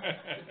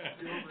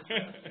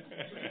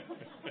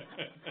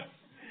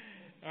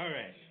 All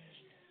right.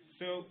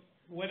 So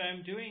what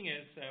I'm doing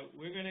is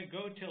we're going to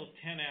go till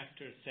 10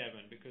 after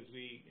 7 because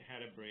we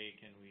had a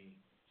break and we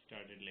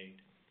started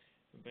late.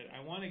 But I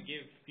want to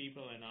give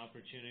people an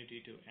opportunity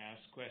to ask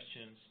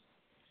questions.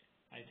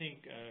 I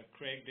think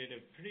Craig did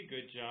a pretty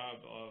good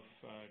job of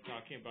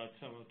talking about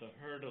some of the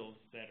hurdles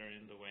that are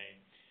in the way.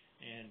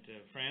 And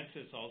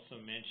Francis also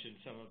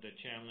mentioned some of the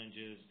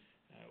challenges,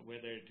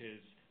 whether it is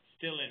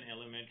still an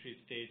elementary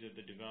stage of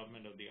the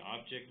development of the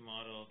object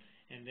model,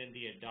 and then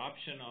the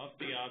adoption of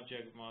the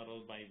object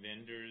model by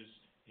vendors,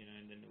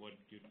 and then what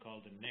you'd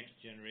call the next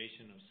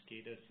generation of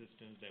SCADA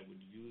systems that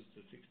would use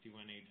the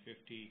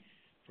 61850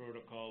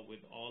 protocol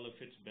with all of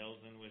its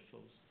bells and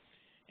whistles.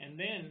 And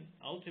then,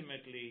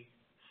 ultimately,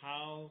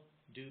 how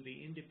do the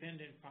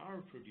independent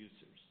power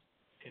producers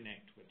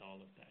connect with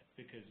all of that?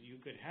 Because you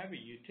could have a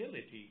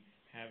utility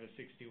have a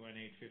 61850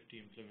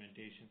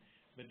 implementation,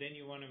 but then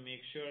you want to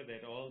make sure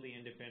that all the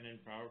independent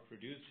power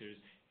producers,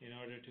 in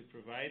order to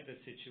provide the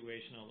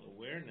situational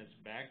awareness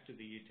back to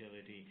the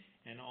utility,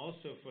 and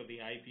also for the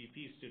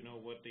IPPs to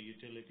know what the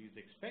utility is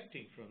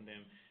expecting from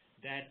them,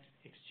 that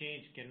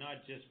exchange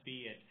cannot just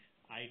be at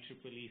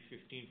IEEE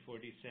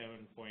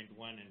 1547.1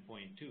 and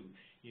 .2.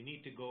 You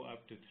need to go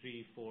up to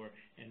 3, 4,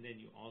 and then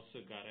you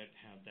also got to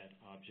have that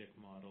object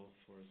model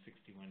for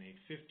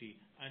 61850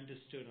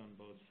 understood on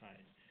both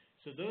sides.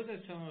 So those are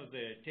some of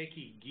the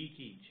techie,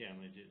 geeky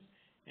challenges.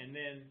 And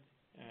then,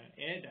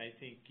 Ed, I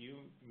think you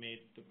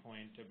made the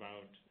point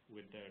about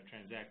with the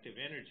transactive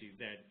energy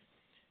that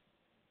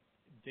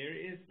there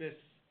is this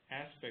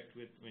aspect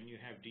with when you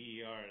have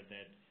DER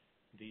that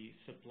the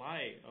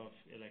supply of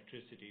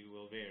electricity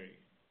will vary.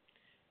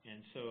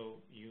 And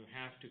so you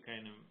have to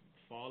kind of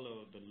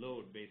follow the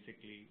load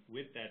basically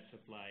with that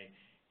supply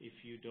if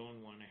you don't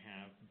want to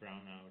have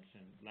brownouts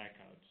and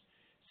blackouts.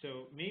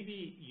 So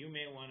maybe you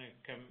may want to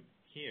come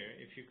here,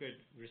 if you could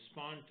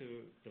respond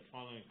to the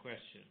following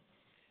question,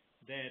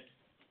 that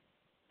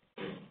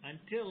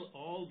until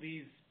all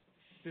these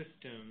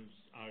systems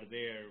are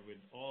there with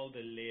all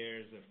the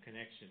layers of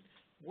connection,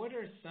 what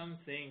are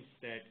some things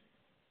that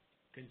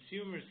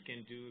consumers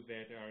can do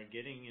that are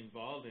getting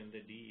involved in the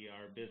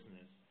DER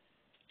business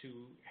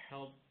to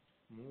help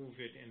move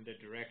it in the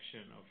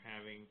direction of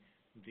having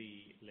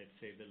the, let's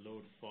say, the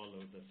load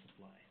follow the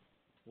supply?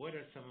 What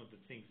are some of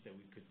the things that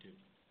we could do?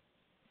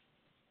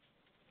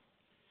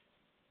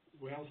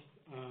 Well,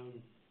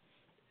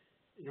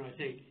 I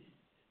think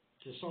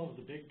to solve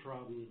the big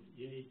problem,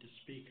 you need to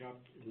speak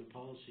up in the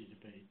policy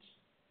debates,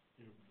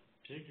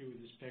 particularly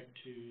with respect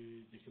to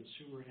the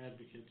consumer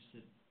advocates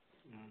that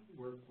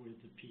work with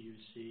the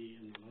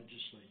PUC and the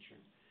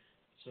legislature,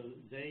 so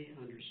they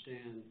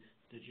understand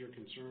that you're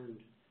concerned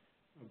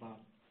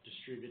about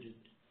distributed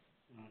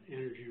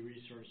energy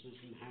resources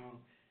and how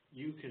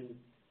you can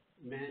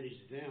manage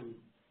them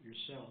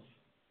yourself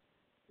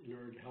in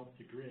order to help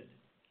the grid.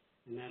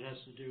 And that has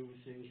to do with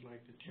things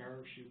like the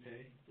tariffs you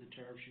pay. The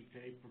tariffs you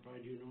pay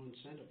provide you no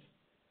incentive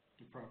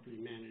to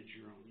properly manage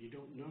your own. You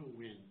don't know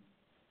when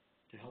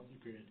to help the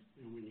grid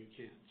and when you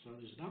can't. So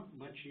there's not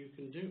much you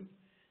can do.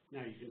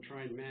 Now you can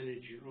try and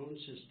manage your own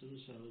system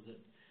so that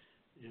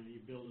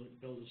you build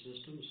a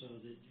system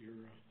so that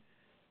you're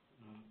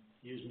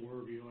use more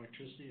of your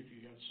electricity if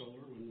you got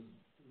solar when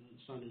the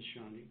sun is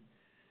shining.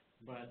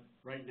 But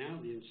right now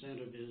the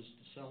incentive is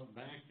to sell it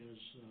back as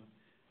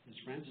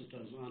Francis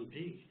does on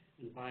peak,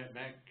 and buy it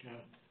back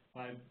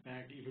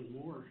even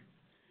more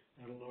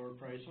at a lower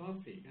price off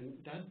peak. And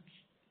that's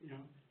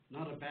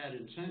not a bad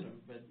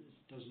incentive, but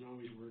it doesn't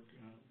always work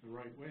the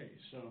right way.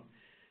 So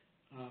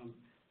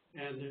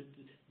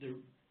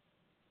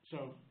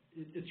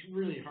it's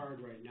really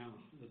hard right now.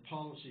 The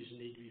policies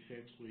need to be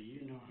fixed where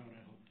you know how to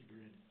help the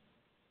grid.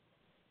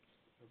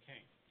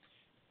 Okay.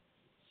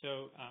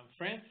 So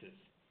Francis,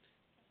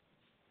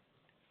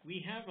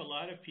 we have a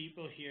lot of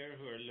people here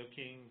who are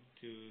looking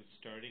to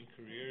starting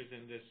careers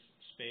in this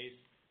space,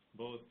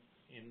 both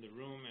in the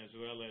room as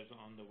well as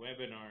on the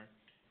webinar.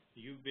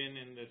 You've been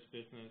in this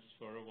business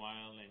for a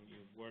while and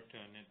you've worked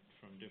on it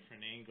from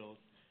different angles.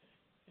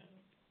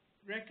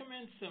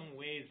 Recommend some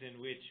ways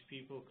in which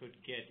people could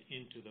get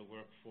into the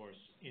workforce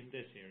in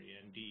this area,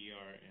 in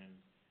DER and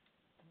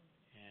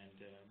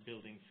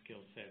building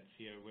skill sets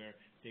here where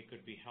they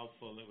could be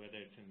helpful,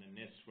 whether it's in the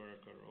NIST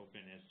work or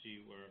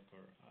OpenSG work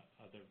or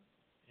other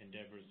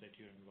endeavors that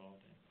you're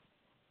involved in.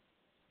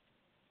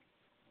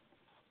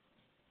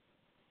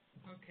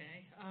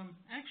 Okay.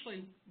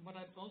 Actually, what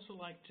I'd also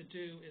like to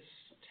do is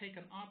take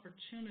an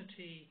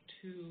opportunity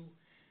to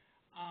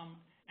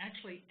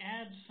actually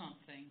add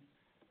something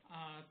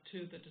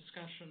to the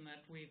discussion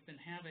that we've been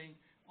having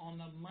on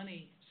the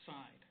money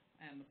side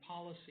and the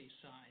policy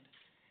side.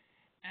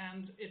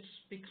 And it's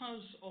because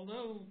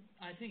although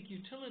I think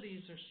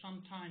utilities are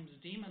sometimes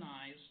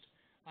demonized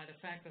by the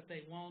fact that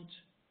they won't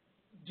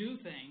do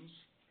things.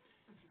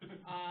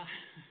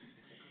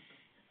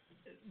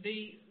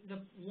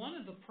 One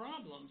of the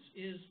problems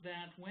is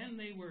that when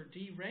they were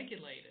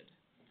deregulated,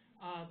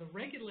 the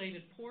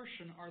regulated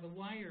portion are the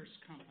wires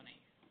company.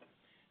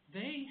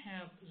 They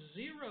have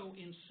zero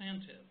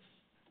incentive.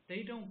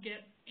 They don't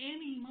get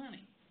any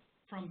money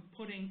from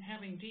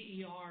having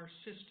DER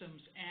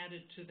systems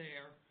added to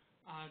their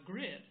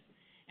grid.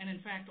 And in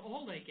fact,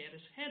 all they get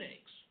is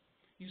headaches.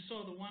 You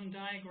saw the one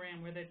diagram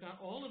where they've got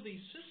all of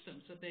these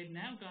systems that they've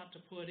now got to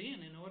put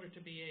in order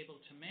to be able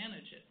to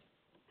manage it.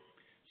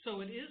 So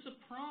it is a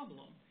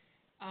problem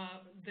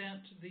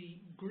that the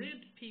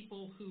grid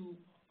people who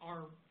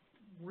are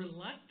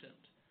reluctant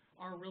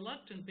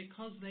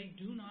because they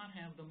do not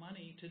have the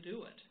money to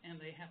do it, and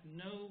they have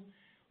no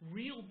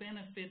real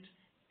benefit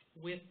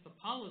with the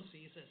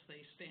policies as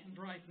they stand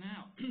right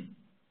now.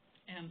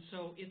 And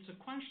so it's a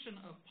question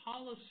of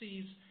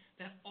policies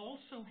that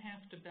also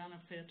have to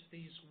benefit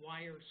these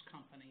wires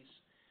companies.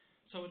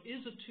 So it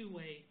is a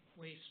two-way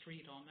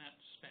street on that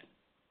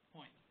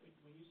point.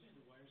 When you say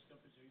the wires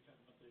companies, are you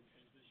talking about the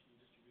transmission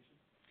and distribution?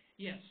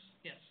 Yes,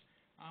 yes.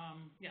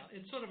 Yeah,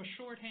 it's sort of a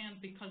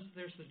shorthand because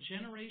there's the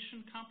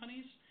generation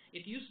companies.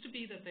 It used to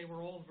be that they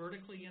were all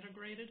vertically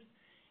integrated,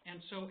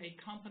 and so a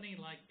company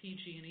like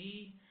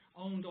PG&E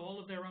owned all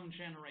of their own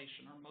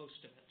generation, or most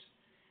of it.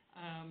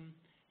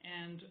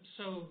 And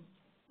so,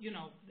 you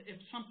know, if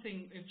some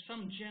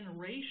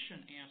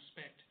generation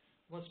aspect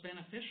was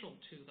beneficial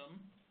to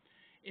them,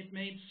 it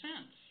made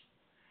sense.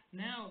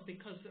 Now,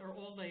 because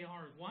all they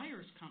are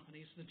wires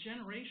companies, the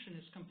generation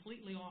is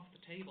completely off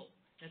the table.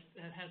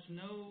 That has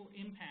no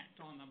impact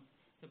on them,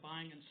 the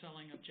buying and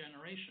selling of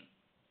generation.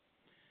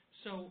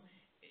 So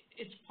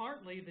it's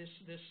partly this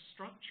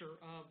structure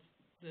of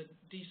the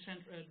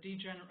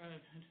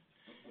degeneration.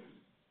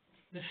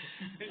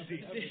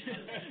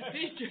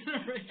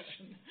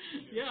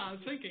 Yeah, I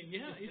was thinking,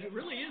 yeah, it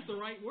really is the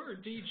right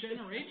word,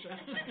 degeneration.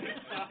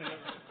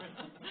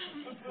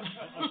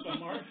 Of the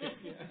market.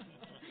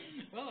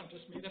 Well, I've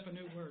just made up a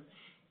new word.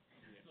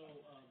 So,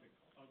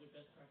 are there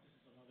best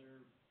practices in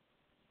other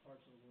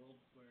parts of the world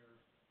where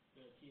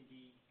the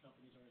T&D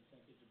companies are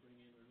incented to bring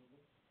in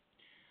renewable?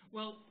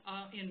 Well,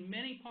 in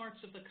many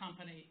parts of the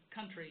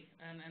country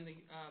and the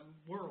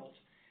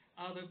world,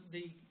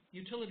 the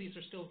utilities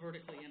are still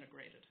vertically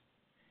integrated.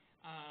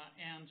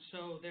 And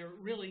so there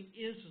really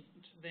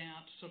isn't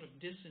that sort of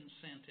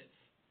disincentive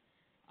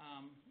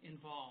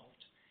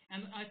involved.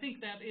 And I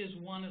think that is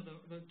one of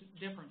the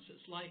differences.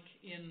 Like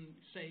in,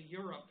 say,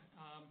 Europe,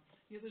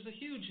 there's a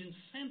huge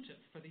incentive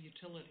for the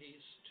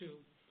utilities to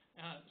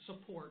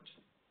support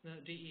the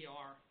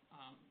DER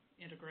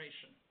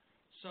integration.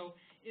 So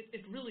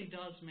it really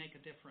does make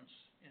a difference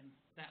in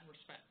that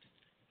respect.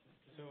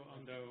 So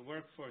on the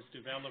workforce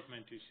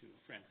development issue,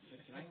 Francis.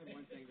 Can I add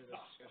one thing to this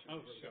discussion?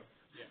 Oh, sure.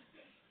 Yeah.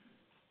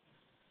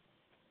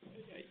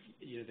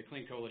 You know, the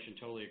Clean Coalition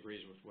totally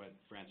agrees with what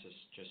Francis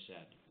just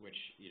said, which,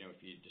 you know,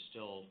 if you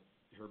distill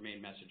her main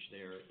message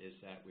there is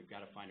that we've got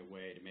to find a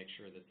way to make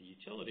sure that the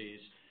utilities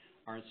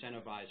are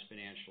incentivized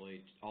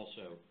financially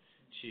also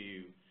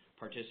to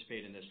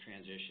participate in this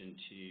transition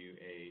to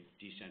a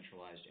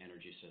decentralized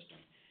energy system.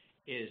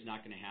 It is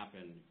not going to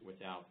happen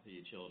without the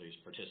utilities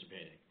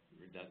participating.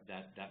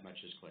 That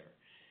much is clear.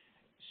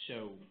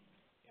 So,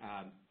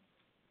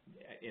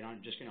 and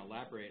I'm just going to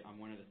elaborate on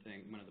one of the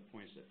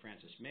points that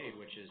Francis made,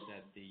 which is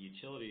that the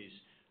utilities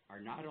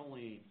are not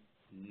only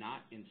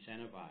not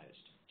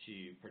incentivized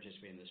to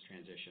participate in this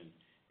transition,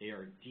 they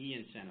are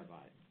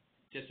disincentivized.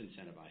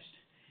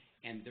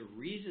 And the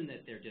reason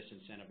that they're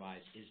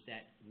disincentivized is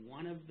that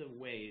one of the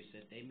ways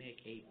that they make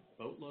a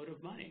boatload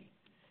of money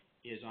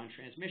is on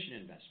transmission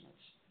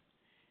investments.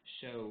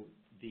 So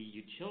the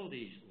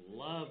utilities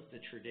love the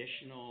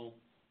traditional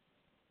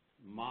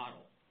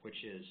model,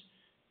 which is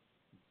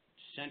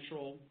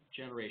central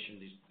generation,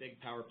 these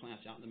big power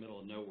plants out in the middle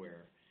of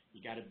nowhere.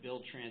 You got to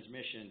build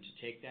transmission to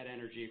take that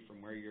energy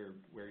from where you're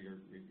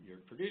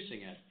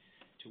producing it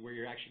to where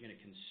you're actually going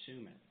to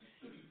consume it.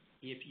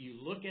 If you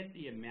look at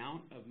the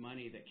amount of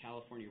money that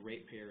California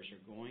ratepayers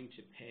are going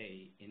to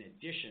pay in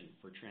addition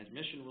for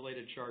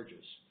transmission-related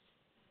charges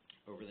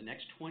over the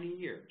next 20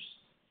 years,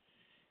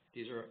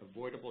 these are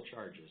avoidable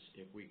charges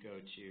if we go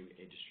to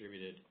a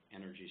distributed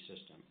energy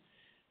system.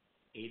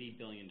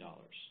 $80 billion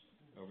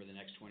over the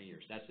next 20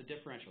 years. That's the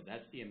differential.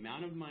 That's the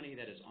amount of money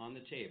that is on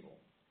the table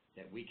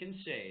that we can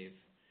save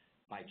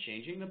by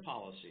changing the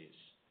policies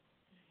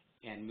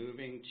and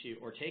moving to,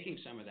 or taking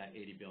some of that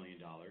 $80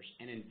 billion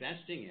and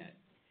investing it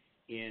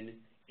in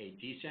a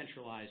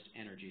decentralized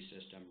energy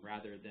system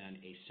rather than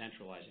a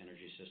centralized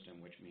energy system,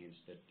 which means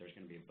that there's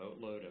going to be a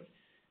boatload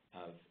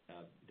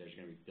there's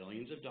going to be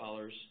billions of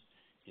dollars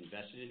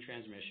invested in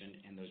transmission,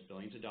 and those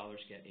billions of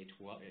dollars get a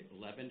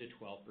 11 to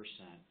 12%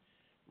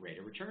 rate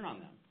of return on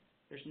them.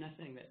 There's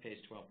nothing that pays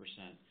 12%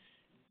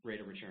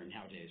 rate of return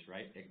nowadays,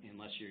 right?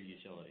 Unless you're a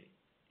utility.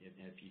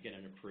 If you get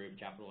an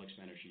approved capital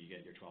expenditure, you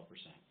get your 12%.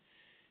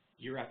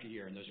 Year after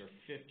year, and those are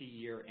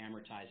 50-year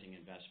amortizing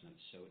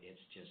investments, so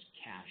it's just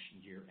cash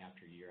year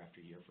after year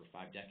after year for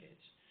 5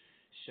 decades.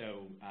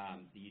 So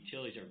the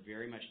utilities are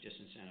very much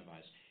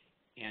disincentivized.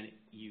 And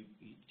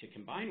to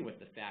combine with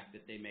the fact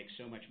that they make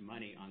so much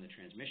money on the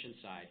transmission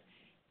side,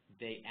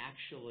 they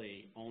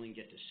actually only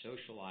get to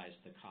socialize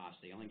the cost.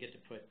 They only get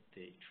to put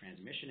the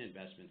transmission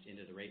investments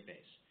into the rate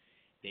base.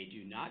 They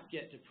do not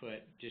get to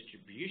put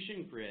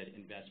distribution grid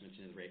investments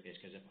into the rate base,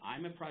 because if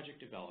I'm a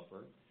project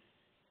developer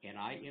and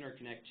I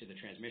interconnect to the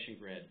transmission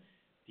grid,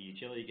 the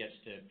utility gets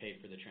to pay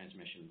for the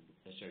transmission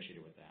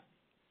associated with that,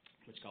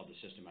 what's called the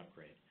system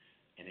upgrade.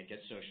 And it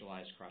gets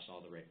socialized across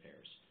all the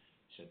ratepayers.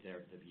 So the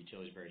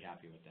utility is very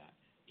happy with that.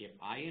 If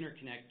I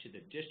interconnect to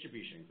the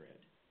distribution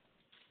grid,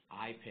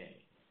 I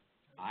pay.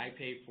 I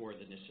pay for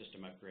the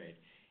system upgrade,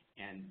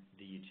 and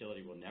the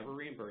utility will never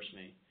reimburse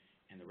me,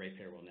 and the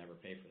ratepayer will never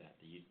pay for that.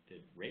 The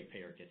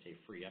ratepayer gets a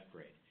free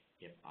upgrade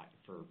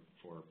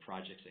for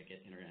projects that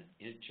get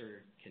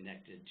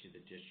interconnected to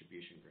the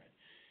distribution grid.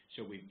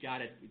 So we've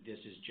got it. This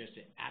is just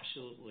an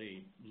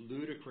absolutely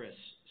ludicrous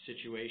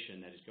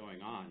situation that is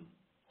going on,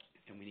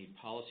 and we need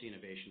policy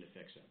innovation to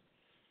fix it.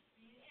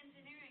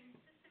 Engineering,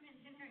 system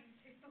engineering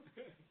too.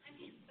 I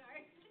mean,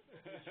 sorry.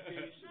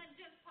 It's not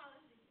just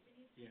policy.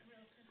 We need some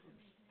real system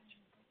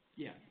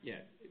engineering.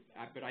 Yeah.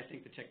 But I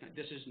think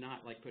this is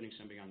not like putting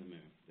somebody on the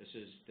moon. This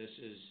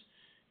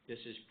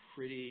is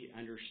pretty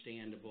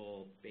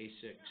understandable,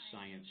 basic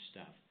science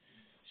stuff.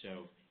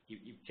 So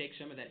you take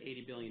some of that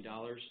 $80 billion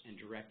and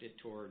direct it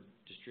toward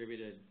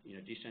distributed,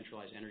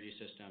 decentralized energy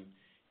system,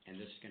 and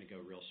this is going to go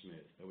real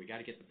smooth. But we got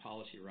to get the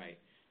policy right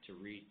to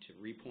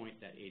repoint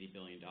that $80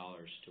 billion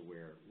to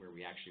where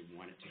we actually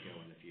want it to go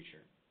in the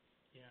future.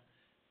 Yeah,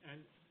 and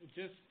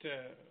just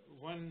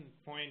one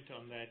point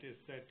on that is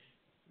that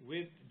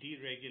with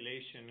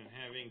deregulation and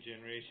having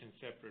generation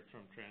separate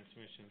from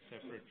transmission,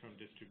 separate from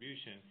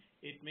distribution,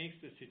 it makes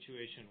the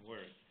situation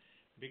worse,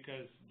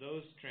 because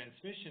those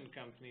transmission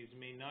companies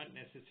may not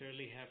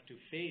necessarily have to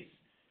face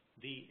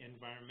the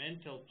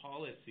environmental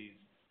policies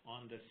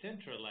on the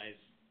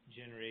centralized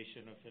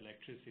generation of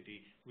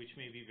electricity, which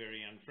may be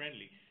very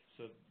unfriendly.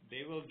 So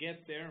they will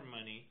get their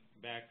money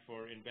back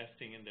for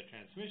investing in the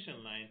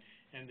transmission line,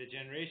 and the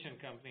generation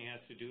company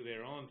has to do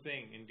their own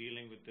thing in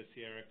dealing with the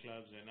Sierra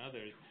Clubs and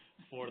others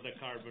for the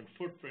carbon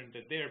footprint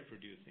that they're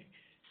producing.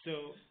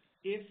 So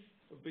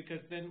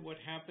because then what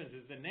happens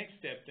is the next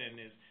step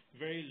then is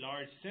very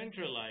large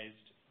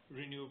centralized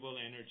renewable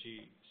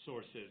energy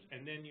sources,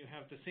 and then you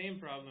have the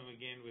same problem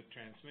again with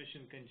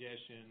transmission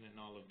congestion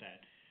and all of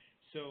that.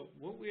 So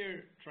what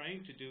we're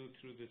trying to do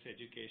through this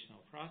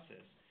educational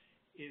process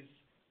is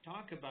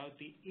talk about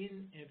the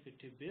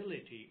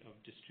inevitability of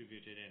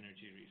distributed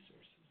energy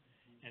resources.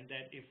 And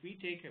that if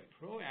we take a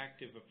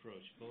proactive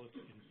approach, both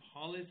in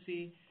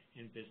policy,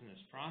 in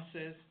business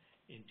process,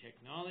 in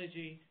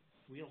technology,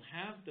 we'll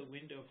have the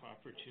window of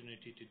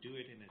opportunity to do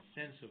it in a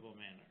sensible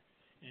manner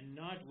and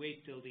not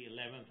wait till the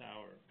 11th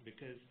hour.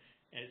 Because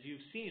as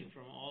you've seen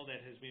from all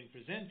that has been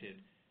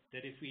presented,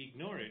 that if we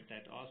ignore it,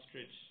 that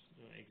ostrich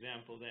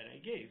example that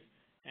I gave,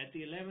 at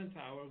the 11th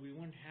hour, we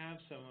won't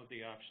have some of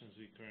the options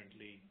we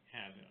currently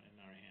have in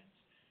our hands.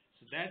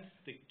 So that's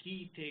the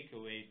key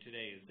takeaway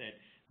today, is that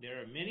there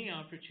are many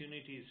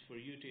opportunities for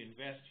you to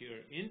invest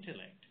your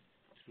intellect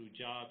through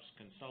jobs,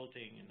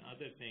 consulting, and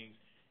other things,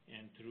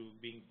 and through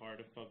being part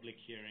of public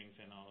hearings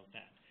and all of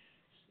that.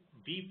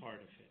 Be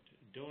part of it.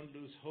 Don't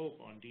lose hope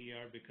on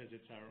DER because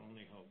it's our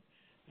only hope.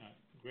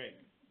 Greg.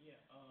 Yeah,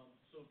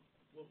 so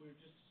what we were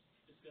just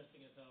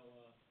discussing is how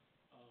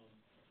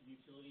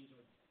utilities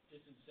are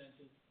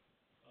disincented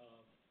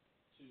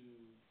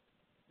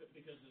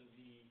because of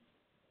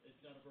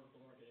it's not a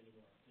vertical market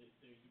anymore.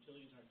 The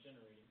utilities aren't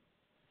generating.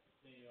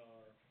 They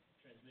are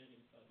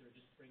transmitting. They're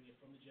just bringing it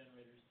from the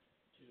generators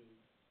to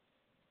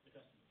the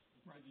customers,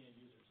 to the end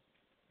users.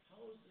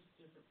 How is this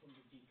different from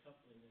the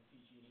decoupling that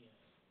PG&E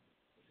has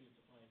between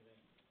supply and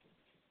demand?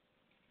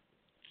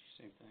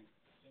 Same thing.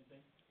 Same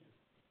thing? Yeah.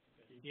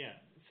 Okay. Yeah,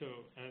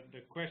 so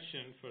the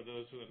question for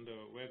those who are on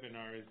the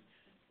webinar is,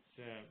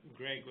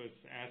 Greg was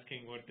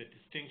asking what the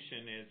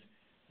distinction is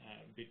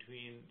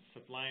between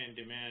supply and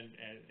demand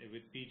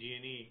with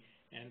PG&E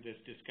and this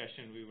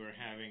discussion we were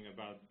having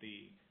about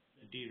the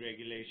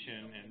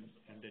deregulation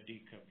and the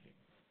decoupling.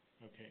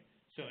 Okay,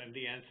 so and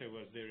the answer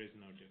was there is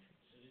no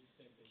difference. It is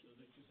the same thing. So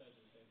they're two sides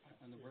of the same thing.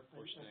 On the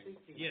workforce thing.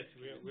 Yes,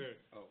 we're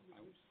Oh,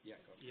 yeah,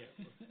 go. yeah.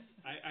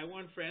 I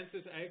want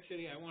Francis, I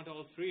want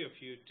all three of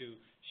you to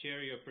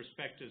share your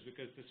perspectives,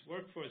 because this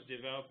workforce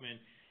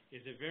development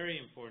is a very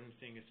important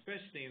thing,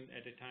 especially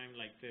at a time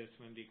like this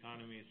when the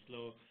economy is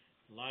slow.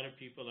 A lot of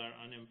people are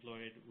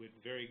unemployed with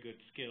very good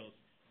skills.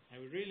 I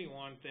would really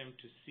want them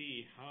to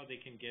see how they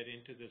can get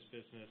into this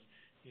business.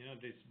 You know,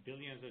 these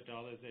billions of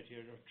dollars that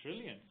you're, $6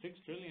 trillion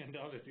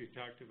you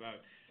talked about.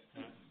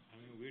 I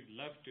mean, we'd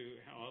love to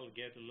all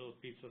get a little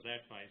piece of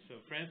that pie. So,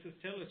 Francis,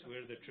 tell us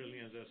where the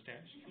trillions are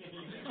stashed.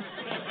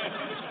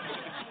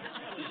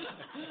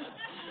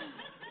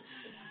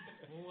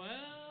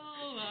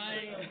 Well,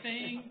 I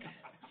think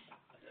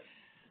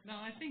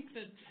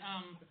that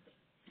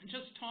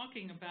just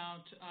talking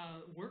about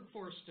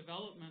workforce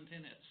development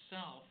in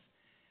itself,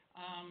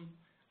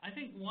 I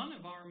think one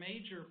of our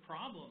major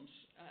problems,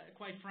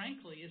 quite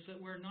frankly, is that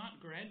we're not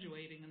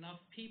graduating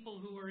enough people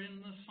who are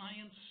in the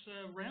science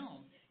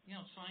realm,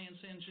 science,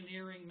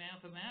 engineering,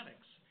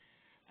 mathematics.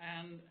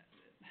 And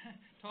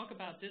talk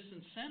about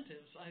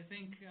disincentives. I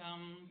think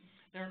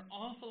there are an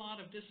awful lot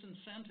of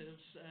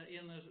disincentives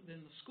in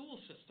the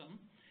school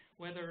system,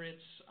 whether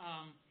it's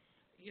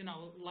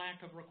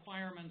lack of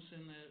requirements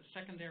in the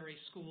secondary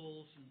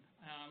schools, and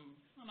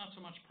well, not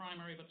so much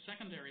primary but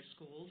secondary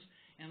schools,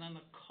 and then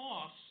the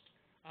cost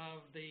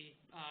of the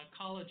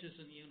colleges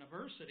and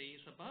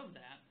universities above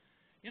that.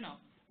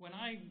 When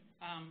I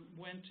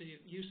went to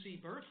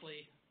UC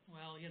Berkeley,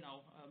 well,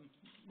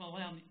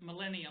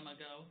 millennium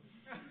ago,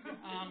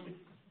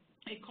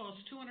 it cost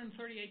 $238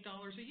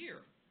 a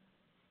year.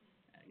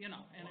 And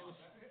it was.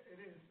 It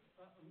is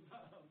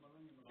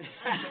millennium ago.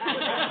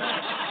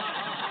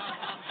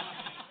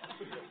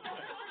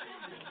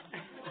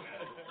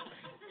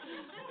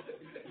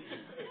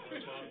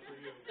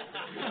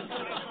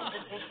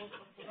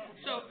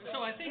 So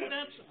I think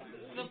that's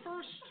the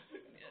first,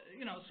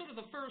 sort of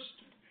the first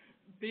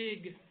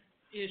big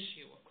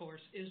issue, of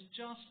course, is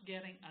just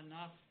getting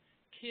enough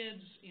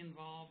kids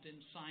involved in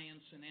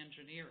science and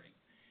engineering.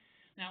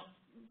 Now,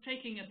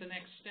 taking it the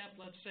next step,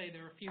 let's say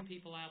there are a few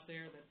people out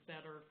there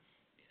that are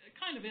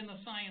kind of in the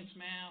science,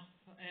 math,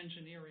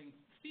 engineering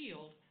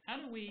field.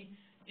 How do we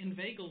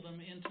inveigle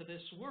them into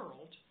this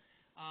world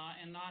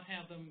and not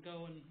have them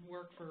go and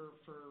work for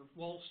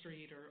Wall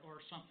Street or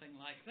something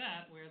like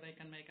that, where they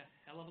can make a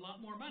hell of a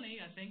lot more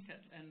money, I think,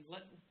 and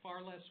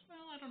far less,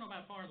 well, I don't know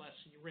about far less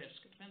risk.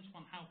 It depends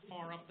on how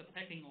far up the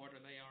pecking order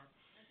they are.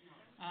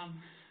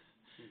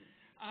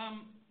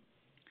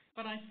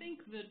 But I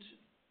think that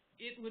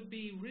it would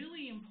be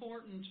really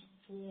important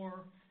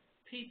for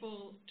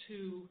people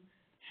to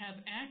have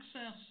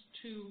access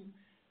to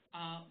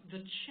the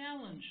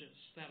challenges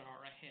that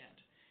are ahead.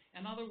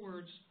 In other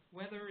words,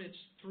 whether it's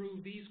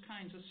through these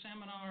kinds of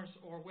seminars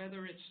or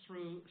whether it's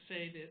through,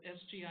 say, the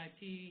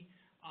SGIP,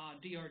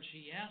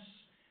 DRGS,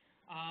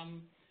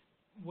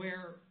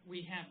 where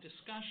we have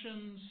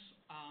discussions,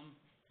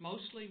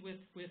 mostly with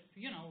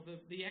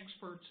the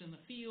experts in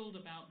the field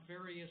about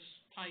various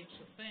types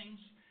of things.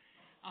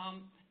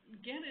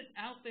 Get it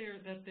out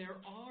there that there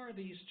are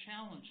these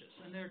challenges,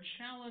 and there are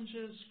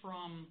challenges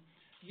from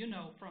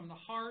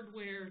the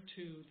hardware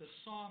to the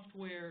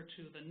software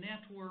to the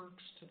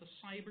networks to the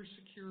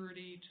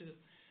cybersecurity to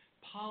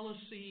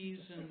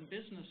policies and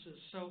businesses.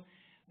 So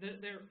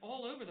they're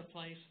all over the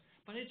place,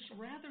 but it's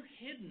rather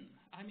hidden.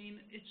 I mean,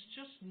 it's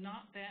just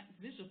not that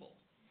visible.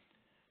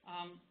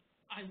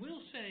 I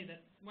will say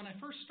that when I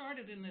first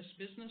started in this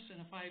business,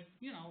 and if I,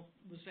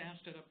 was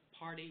asked at a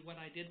party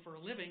what I did for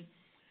a living,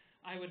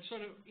 I would sort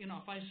of,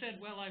 if I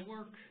said, well, I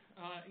work,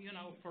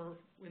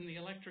 in the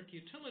electric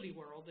utility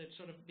world, it'd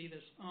sort of be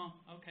this,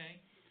 okay.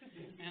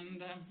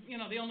 And,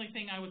 the only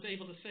thing I was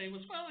able to say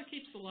was, well, it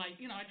keeps the light,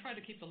 I try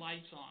to keep the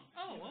lights on.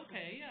 Oh,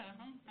 okay, yeah,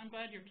 I'm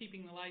glad you're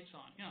keeping the lights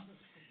on.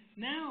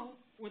 Now,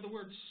 with the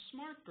word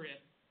smart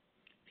grid,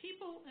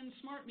 people and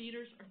smart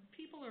meters,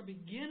 people are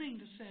beginning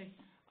to say,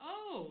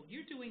 oh,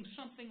 you're doing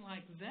something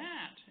like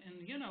that,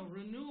 and,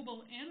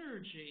 renewable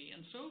energy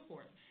and so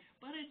forth.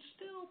 But it's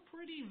still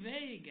pretty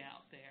vague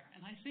out there.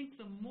 And I think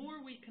the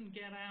more we can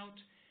get out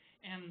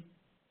and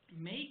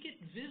make it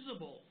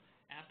visible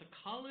at the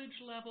college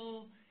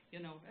level,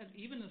 at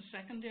even the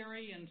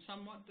secondary and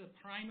somewhat the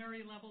primary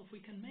level, if we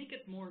can make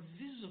it more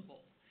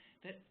visible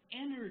that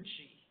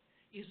energy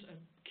is a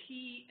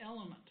key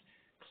element.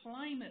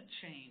 Climate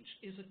change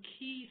is a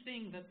key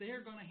thing that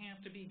they're going to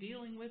have to be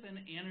dealing with, and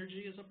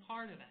energy is a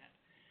part of that.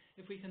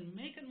 If we can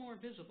make it more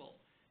visible,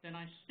 then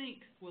I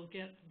think we'll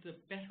get the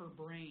better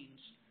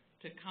brains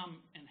to come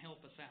and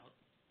help us out.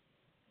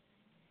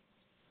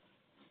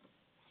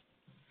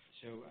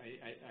 So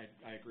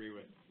I agree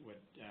with what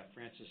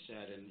Francis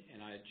said, and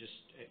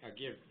I'll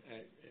give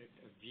a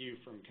view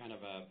from kind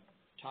of a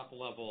top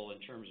level in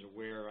terms of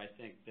where I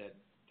think that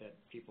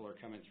people are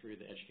coming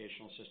through the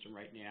educational system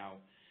right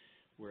now,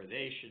 where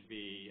they should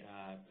be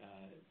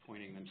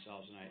pointing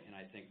themselves, and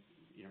I think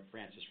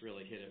Francis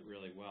really hit it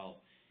really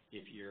well.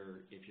 If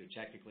you're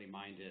technically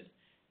minded,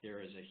 there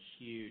is a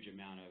huge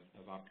amount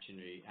of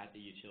opportunity at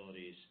the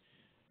utilities.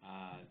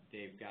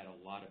 They've got a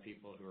lot of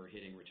people who are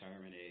hitting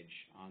retirement age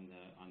on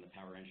the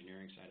power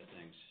engineering side of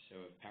things.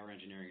 So if power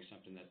engineering is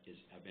something that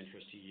is of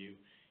interest to you,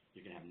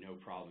 you're going to have no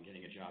problem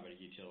getting a job at a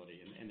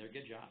utility, and they're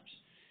good jobs.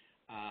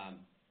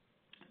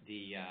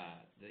 The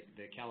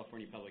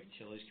California Public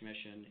Utilities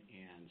Commission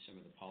and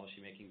some of the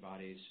policymaking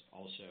bodies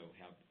also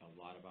have a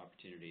lot of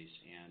opportunities.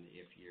 And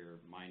if you're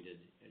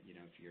minded,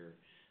 if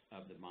you're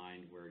of the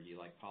mind where you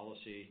like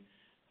policy,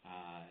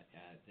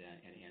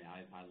 and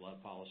I love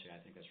policy. I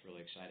think that's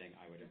really exciting.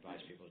 I would advise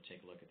people to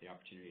take a look at the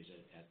opportunities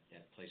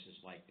at places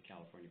like the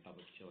California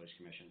Public Utilities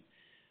Commission.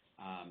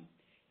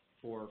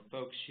 For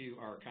folks who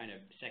are kind of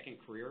second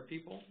career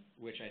people,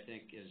 which I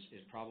think is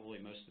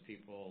probably most of the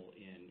people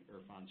in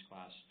Erfan's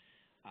class,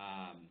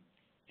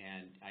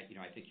 and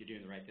I think you're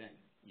doing the right thing.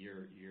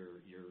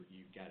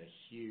 you've got a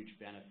huge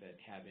benefit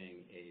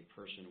having a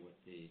person with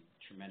the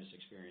tremendous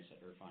experience that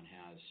Erfan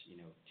has,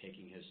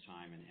 taking his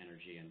time and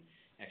energy and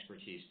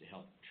expertise to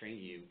help train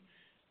you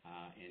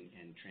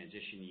and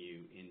transition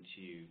you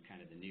into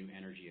kind of the new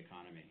energy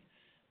economy.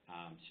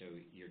 So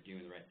you're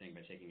doing the right thing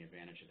by taking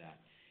advantage of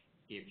that.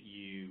 If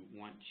you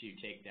want to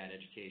take that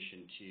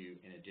education to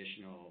an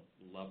additional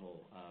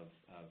level of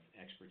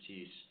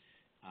expertise,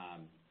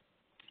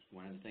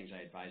 one of the things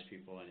I advise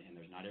people, and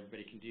there's not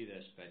everybody can do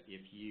this, but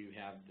if you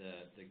have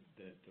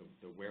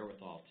the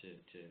wherewithal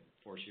to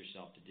force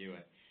yourself to do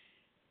it,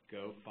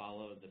 go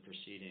follow the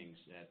proceedings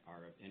that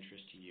are of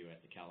interest to you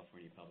at the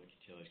California Public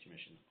Utilities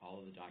Commission. All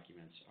of the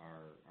documents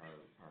are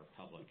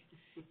public,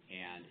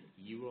 and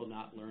you will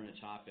not learn a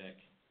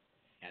topic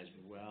as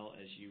well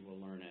as you will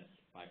learn it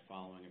by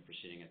following a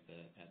proceeding at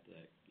the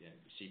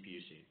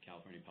CPUC,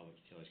 California Public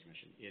Utilities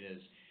Commission.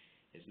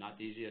 It's not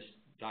the easiest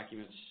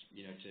documents,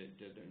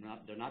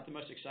 they're not the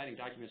most exciting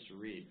documents to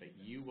read, but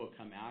you will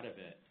come out of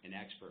it an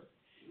expert.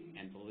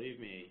 And believe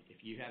me,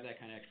 if you have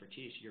that kind of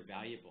expertise, you're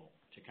valuable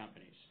to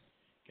companies,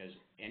 because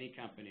any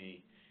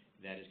company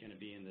that is going to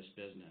be in this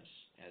business,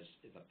 as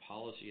the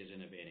policy is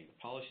innovating,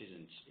 the policy is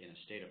in a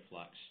state of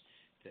flux.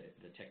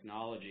 The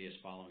technology is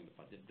following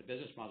the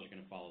business model is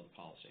going to follow the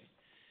policy.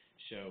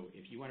 So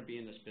if you want to be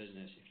in this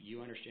business, if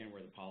you understand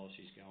where the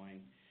policy is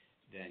going,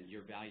 then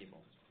you're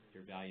valuable.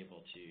 You're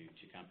valuable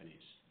to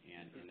companies,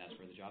 and that's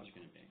where the jobs are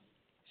going to be.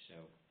 So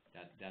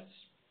that's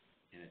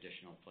an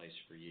additional place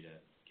for you to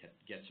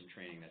get some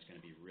training that's going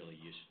to be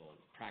really useful,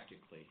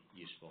 practically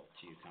useful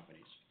to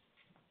companies.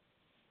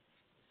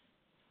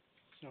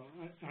 So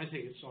I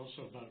think it's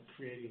also about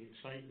creating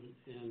excitement,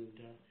 and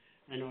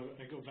I know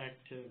I go back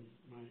to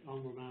my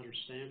alma mater,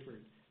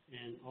 Stanford,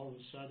 and all of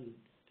a sudden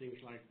things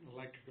like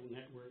electrical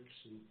networks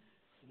and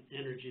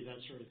energy, that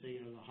sort of thing,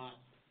 are the hot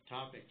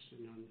topics,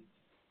 and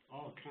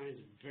all kinds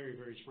of very,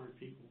 very smart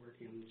people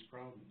working on these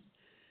problems.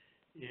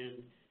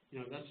 And,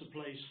 that's a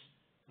place,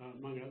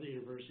 among other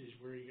universities,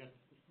 where you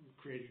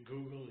created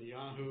Google and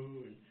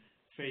Yahoo and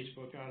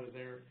Facebook out of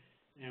there,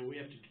 and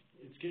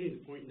it's getting to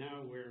the point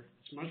now where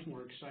it's much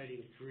more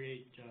exciting to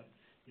create,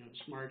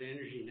 smart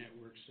energy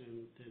networks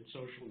than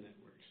social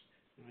networks.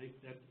 And I think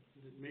that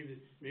maybe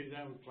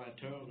that would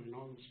plateau, and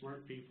all the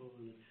smart people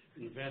and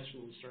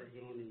investment will start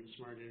going into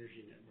smart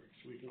energy networks.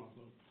 We can all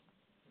hope.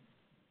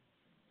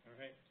 All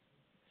right.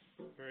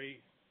 Very,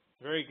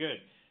 very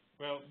good.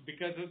 Well,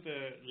 because of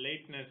the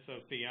lateness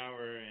of the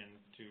hour and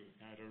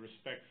out of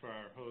respect for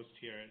our host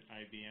here at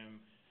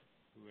IBM,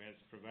 who has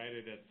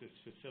provided us this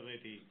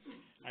facility,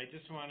 I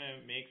just want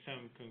to make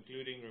some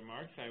concluding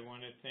remarks. I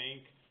want to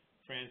thank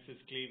Francis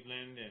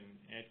Cleveland and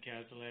Ed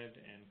Cazalet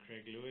and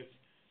Craig Lewis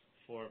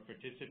for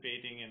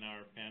participating in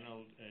our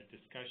panel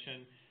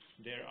discussion.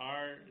 There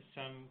are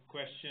some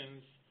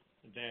questions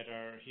that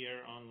are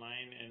here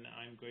online, and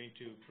I'm going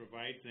to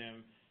provide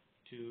them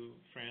to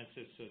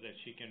Francis so that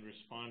she can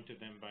respond to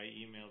them by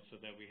email so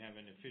that we have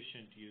an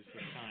efficient use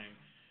of time.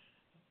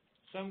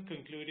 Some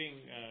concluding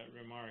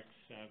remarks.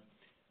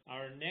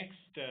 Our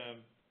next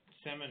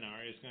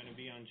seminar is going to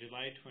be on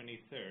July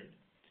 23rd,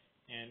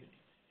 and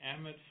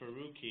Ahmed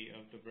Faruqi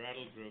of the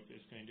Brattle Group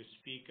is going to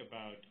speak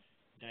about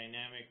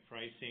dynamic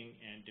pricing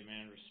and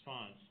demand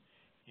response.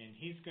 And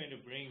he's going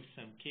to bring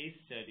some case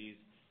studies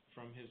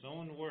from his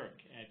own work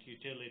at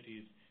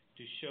utilities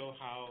to show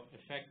how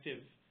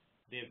effective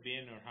they've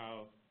been or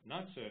how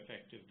not so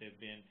effective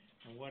they've been,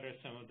 and what are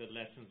some of the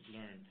lessons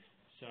learned.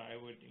 So I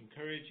would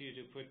encourage you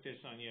to put this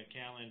on your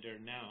calendar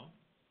now,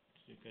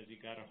 because you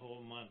got a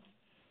whole month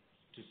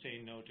to say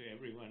no to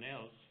everyone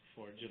else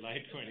for July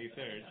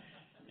 23rd.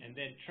 And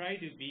then try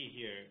to be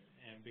here,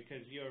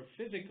 because your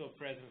physical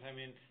presence,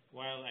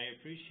 while I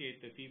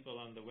appreciate the people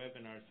on the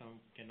webinar, some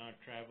cannot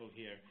travel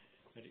here,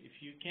 but if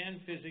you can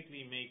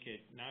physically make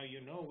it, now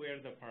you know where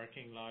the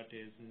parking lot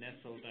is,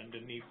 nestled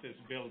underneath this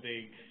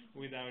building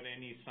without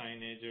any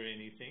signage or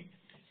anything.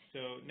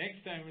 So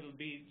next time it'll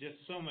be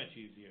just so much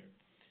easier.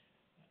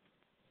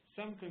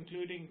 Some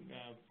concluding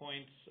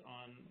points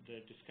on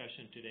the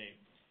discussion today.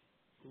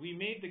 We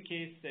made the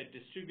case that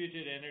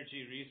distributed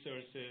energy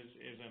resources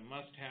is a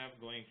must-have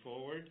going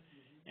forward,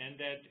 and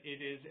that it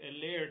is a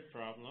layered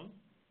problem,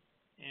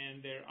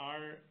 and there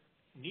are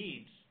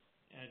needs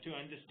to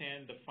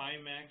understand the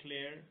FIMAC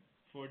layer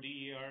for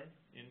DER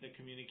in the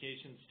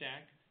communication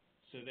stack,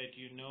 so that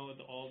you know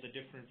all the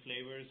different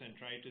flavors and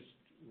try to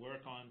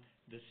work on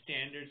the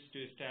standards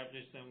to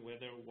establish them,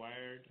 whether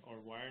wired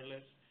or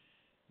wireless.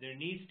 There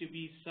needs to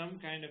be some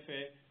kind of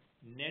a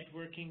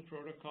networking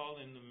protocol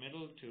in the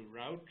middle to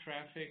route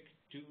traffic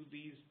to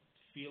these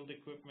field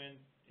equipment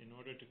in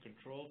order to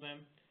control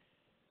them.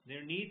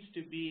 There needs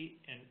to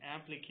be an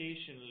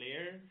application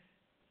layer.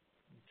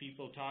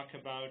 People talk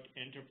about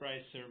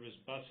enterprise service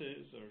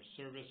buses or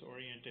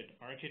service-oriented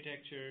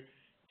architecture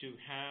to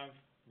have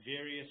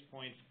various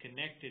points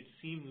connected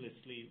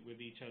seamlessly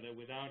with each other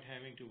without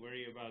having to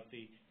worry about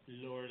the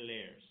lower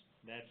layers.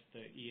 That's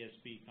the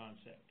ESP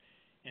concept.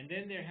 And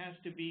then there has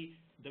to be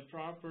the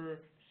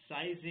proper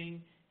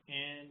sizing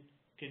and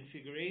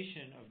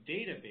configuration of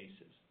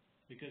databases,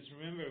 Because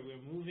remember,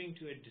 we're moving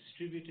to a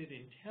distributed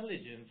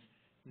intelligence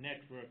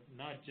network,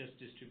 not just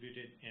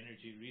distributed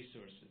energy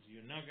resources.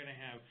 You're not going to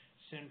have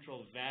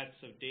central vats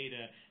of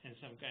data and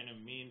some kind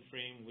of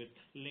mainframe with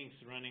links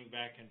running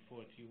back and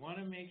forth. You want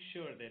to make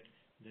sure that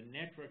the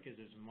network is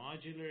as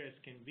modular as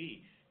can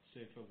be.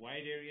 So if a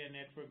wide area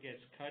network gets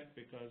cut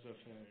because of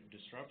a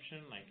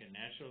disruption, like a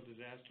natural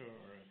disaster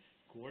or a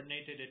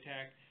coordinated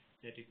attack,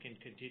 that it can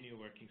continue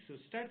working. So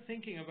start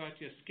thinking about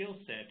your skill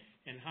set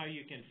and how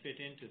you can fit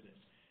into this.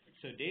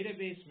 So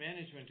database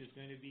management is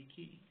going to be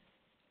key.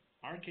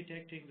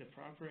 Architecting the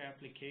proper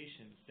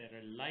applications that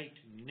are light,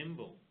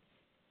 nimble,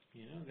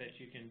 that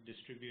you can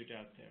distribute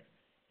out there.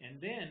 And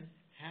then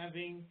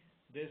having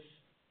this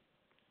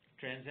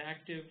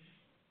transactive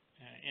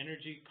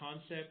energy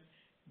concept,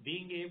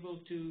 being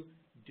able to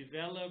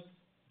develop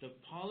the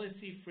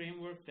policy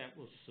framework that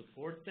will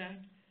support that,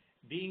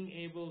 being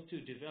able to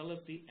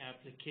develop the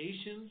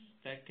applications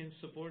that can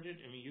support it.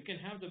 I mean, you can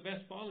have the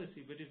best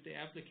policy, but if the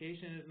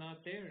application is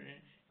not there,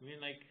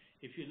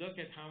 if you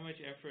look at how much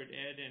effort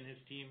Ed and his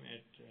team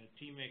at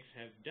TMX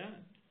have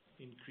done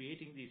in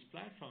creating these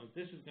platforms,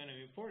 this is going to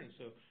be important.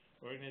 So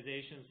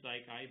organizations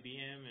like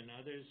IBM and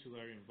others who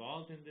are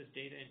involved in this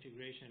data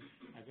integration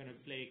are going to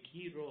play a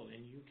key role,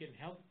 and you can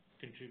help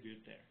contribute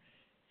there.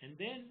 And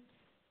then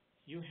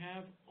you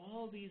have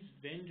all these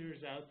vendors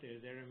out there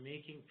that are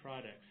making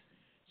products.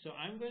 So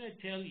I'm going to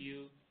tell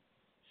you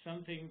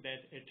something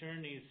that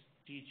attorneys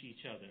teach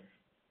each other.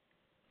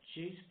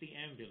 Chase the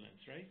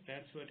ambulance, right?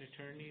 That's what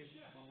attorneys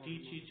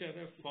teach each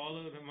other,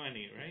 follow the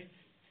money, right?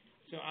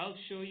 So I'll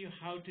show you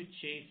how to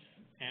chase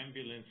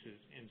ambulances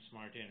in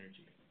smart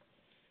energy.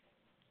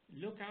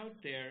 Look out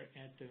there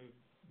at the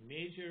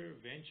major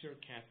venture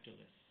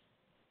capitalists.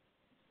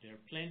 There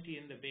are plenty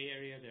in the Bay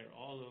Area, they're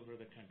all over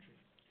the country.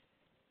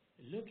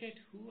 Look at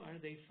who are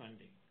they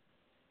funding,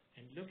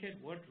 and look at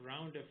what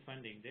round of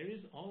funding. There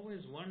is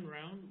always one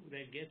round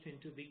that gets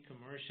into the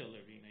commercial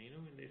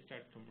arena, when they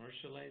start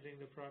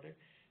commercializing the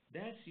product.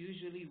 That's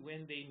usually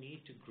when they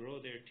need to grow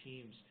their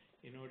teams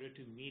in order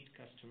to meet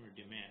customer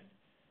demand.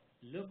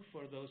 Look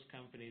for those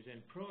companies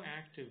and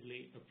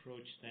proactively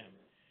approach them.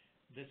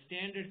 The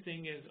standard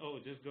thing is,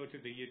 just go to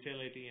the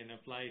utility and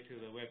apply to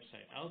the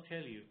website. I'll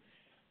tell you,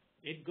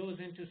 it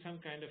goes into some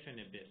kind of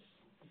an abyss.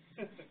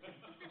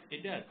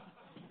 It does.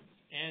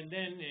 And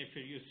then if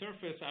you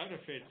surface out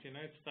of it,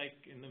 it's like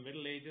in the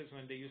Middle Ages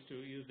when they used to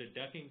use the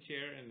ducking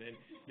chair, and then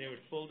they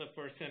would pull the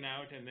person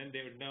out, and then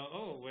they would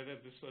know, whether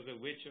this was a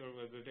witch or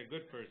was it a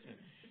good person.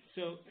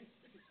 So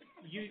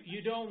you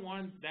don't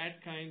want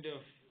that kind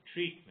of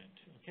treatment,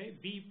 okay?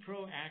 Be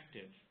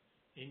proactive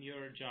in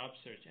your job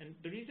search. And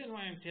the reason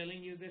why I'm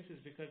telling you this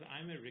is because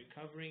I'm a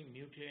recovering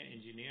nuclear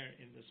engineer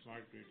in the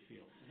smart grid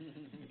field.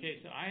 Okay,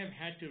 so I have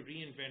had to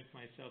reinvent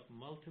myself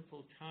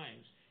multiple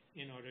times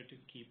in order to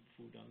keep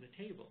food on the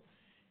table.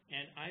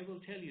 And I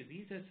will tell you,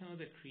 these are some of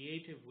the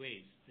creative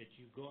ways that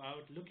you go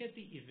out, look at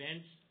the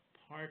events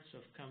parts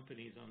of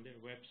companies on their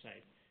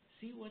website,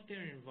 see what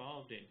they're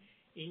involved in,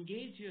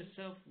 engage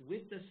yourself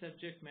with the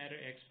subject matter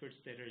experts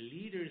that are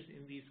leaders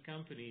in these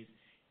companies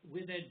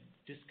with a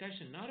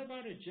discussion, not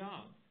about a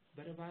job,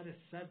 but about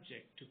a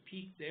subject to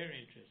pique their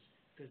interest,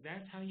 because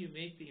that's how you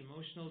make the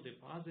emotional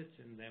deposits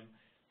in them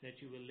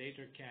that you will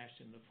later cash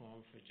in the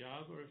form of a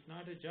job, or if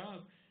not a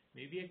job,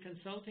 maybe a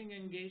consulting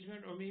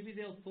engagement, or maybe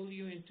they'll pull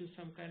you into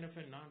some kind of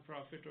a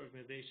nonprofit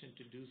organization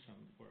to do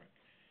some work.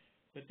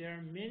 But there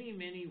are many,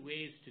 many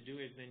ways to do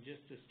it than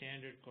just the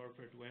standard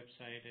corporate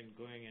website and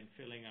going and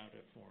filling out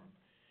a form.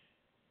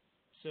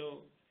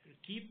 So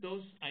keep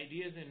those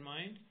ideas in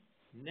mind.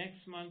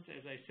 Next month,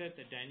 as I said,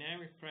 the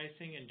dynamic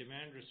pricing and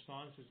demand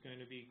response is going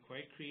to be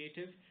quite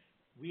creative.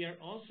 We are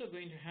also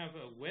going to have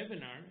a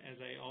webinar, as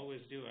I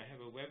always do. I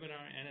have a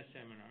webinar and a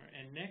seminar.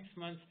 And next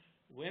month's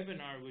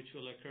webinar, which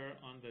will occur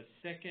on the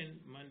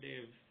second Monday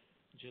of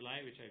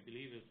July, which I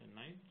believe is the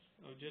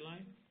 9th of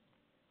July,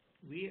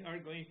 we are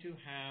going to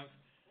have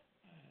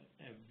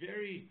a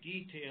very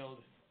detailed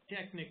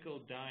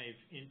technical dive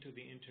into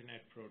the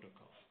Internet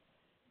protocol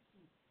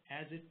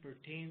as it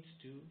pertains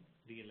to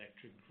the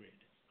electric grid.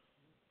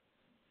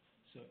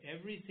 So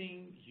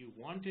everything you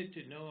wanted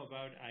to know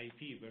about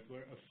IP, but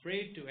were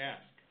afraid to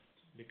ask,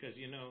 because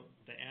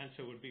the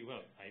answer would be,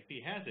 well, IP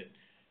has it.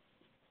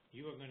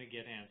 You are going to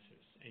get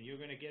answers. And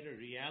you're going to get a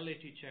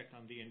reality check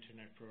on the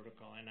Internet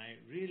protocol. And I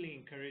really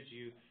encourage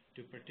you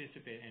to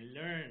participate and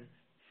learn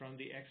from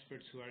the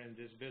experts who are in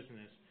this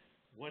business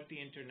what the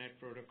Internet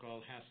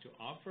protocol has to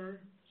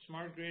offer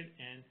smart grid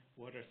and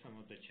what are some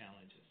of the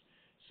challenges.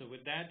 So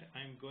with that,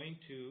 I'm going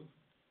to,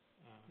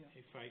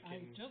 if I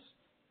can...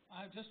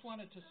 I just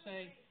wanted to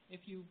say,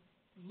 if you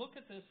look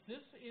at this,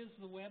 this is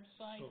the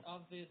website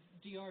of the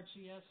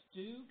DRGS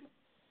DUG.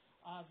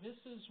 This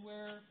is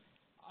where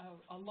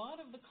a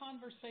lot of the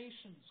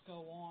conversations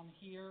go on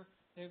here.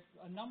 There's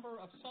a number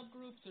of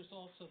subgroups. There's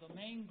also the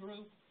main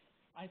group.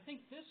 I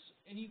think this,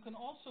 and you can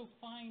also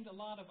find a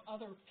lot of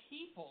other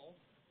people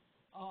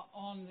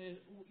on the,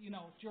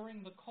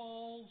 during the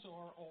calls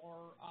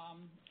or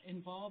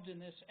involved in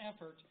this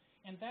effort,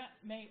 and that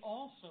may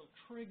also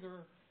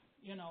trigger,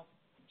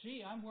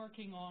 gee, I'm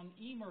working on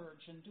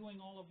eMerge and doing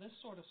all of this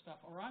sort of stuff,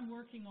 or I'm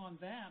working on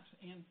that,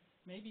 and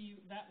maybe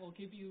that will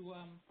give you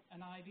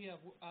an idea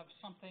of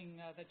something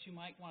that you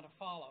might want to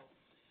follow.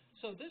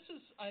 So this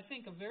is, I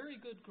think, a very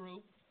good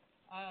group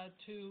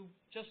to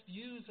just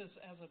use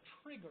as a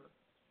trigger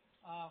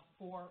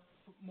for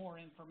more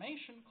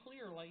information,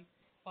 clearly,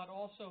 but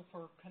also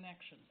for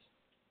connections.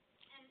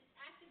 And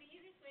actually, the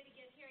easiest way to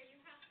get here, you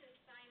have to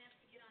sign up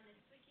to get on this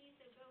wiki.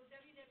 So go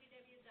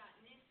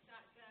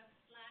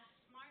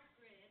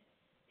www.nist.gov/smartgrid,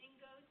 then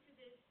go to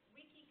this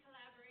wiki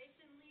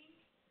collaboration link.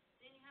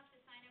 Then you have to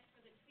sign up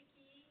for the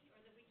Twiki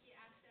or the wiki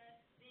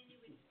access. Then you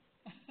would.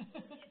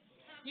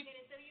 It's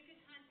complicated, so you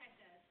could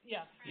contact us.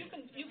 Yeah, you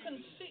can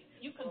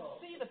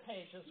see the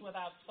pages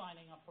without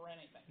signing up for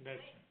anything. That's,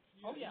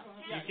 Oh yeah,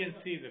 you can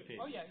see the page.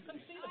 Oh yeah, you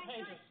can see the I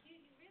pages. thought you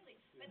really,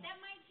 but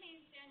that might change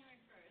January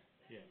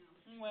 1st. Yeah.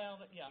 Well,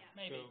 yeah,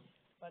 maybe. So,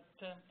 But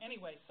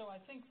anyway, so I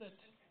think that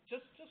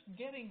just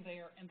getting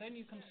there, and then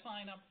you can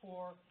sign up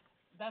for.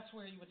 That's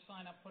where you would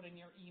sign up, put in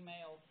your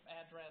email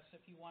address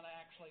if you want to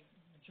actually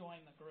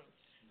join the group.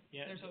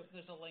 yeah, There's a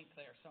link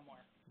there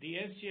somewhere. the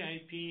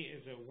SGIP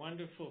is a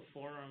wonderful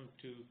forum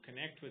to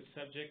connect with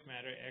subject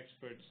matter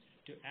experts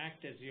to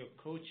act as your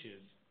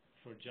coaches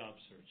for job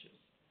searches.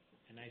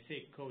 And I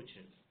say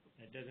coaches.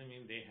 That doesn't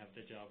mean they have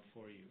the job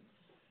for you.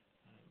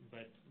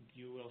 But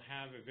you will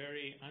have a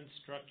very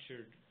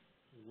unstructured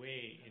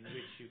way in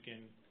which you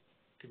can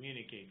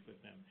communicate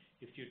with them.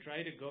 If you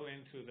try to go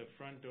in through the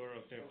front door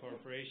of their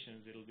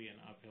corporations, it'll be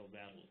an uphill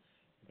battle.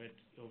 But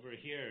over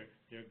here,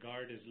 their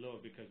guard is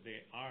low because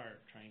they are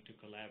trying to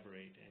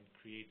collaborate and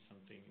create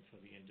something for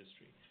the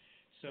industry.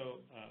 So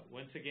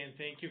once again,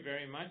 thank you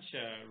very much.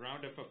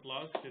 Round of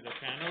applause to the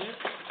panelists.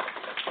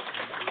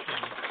 And we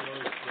can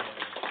close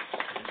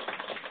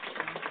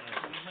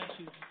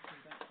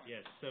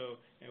yes, so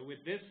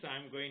with this,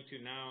 I'm going to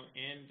now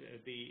end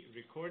the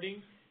recording.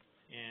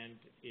 And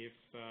if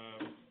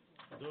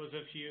those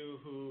of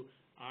you who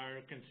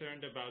are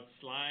concerned about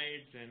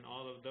slides and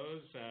all of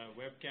those,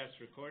 webcast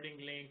recording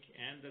link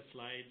and the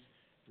slides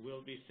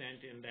will be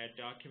sent in that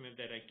document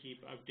that I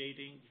keep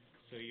updating.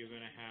 So you're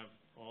going to have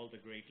all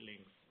the great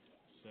links.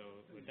 So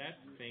with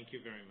that, thank you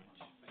very much.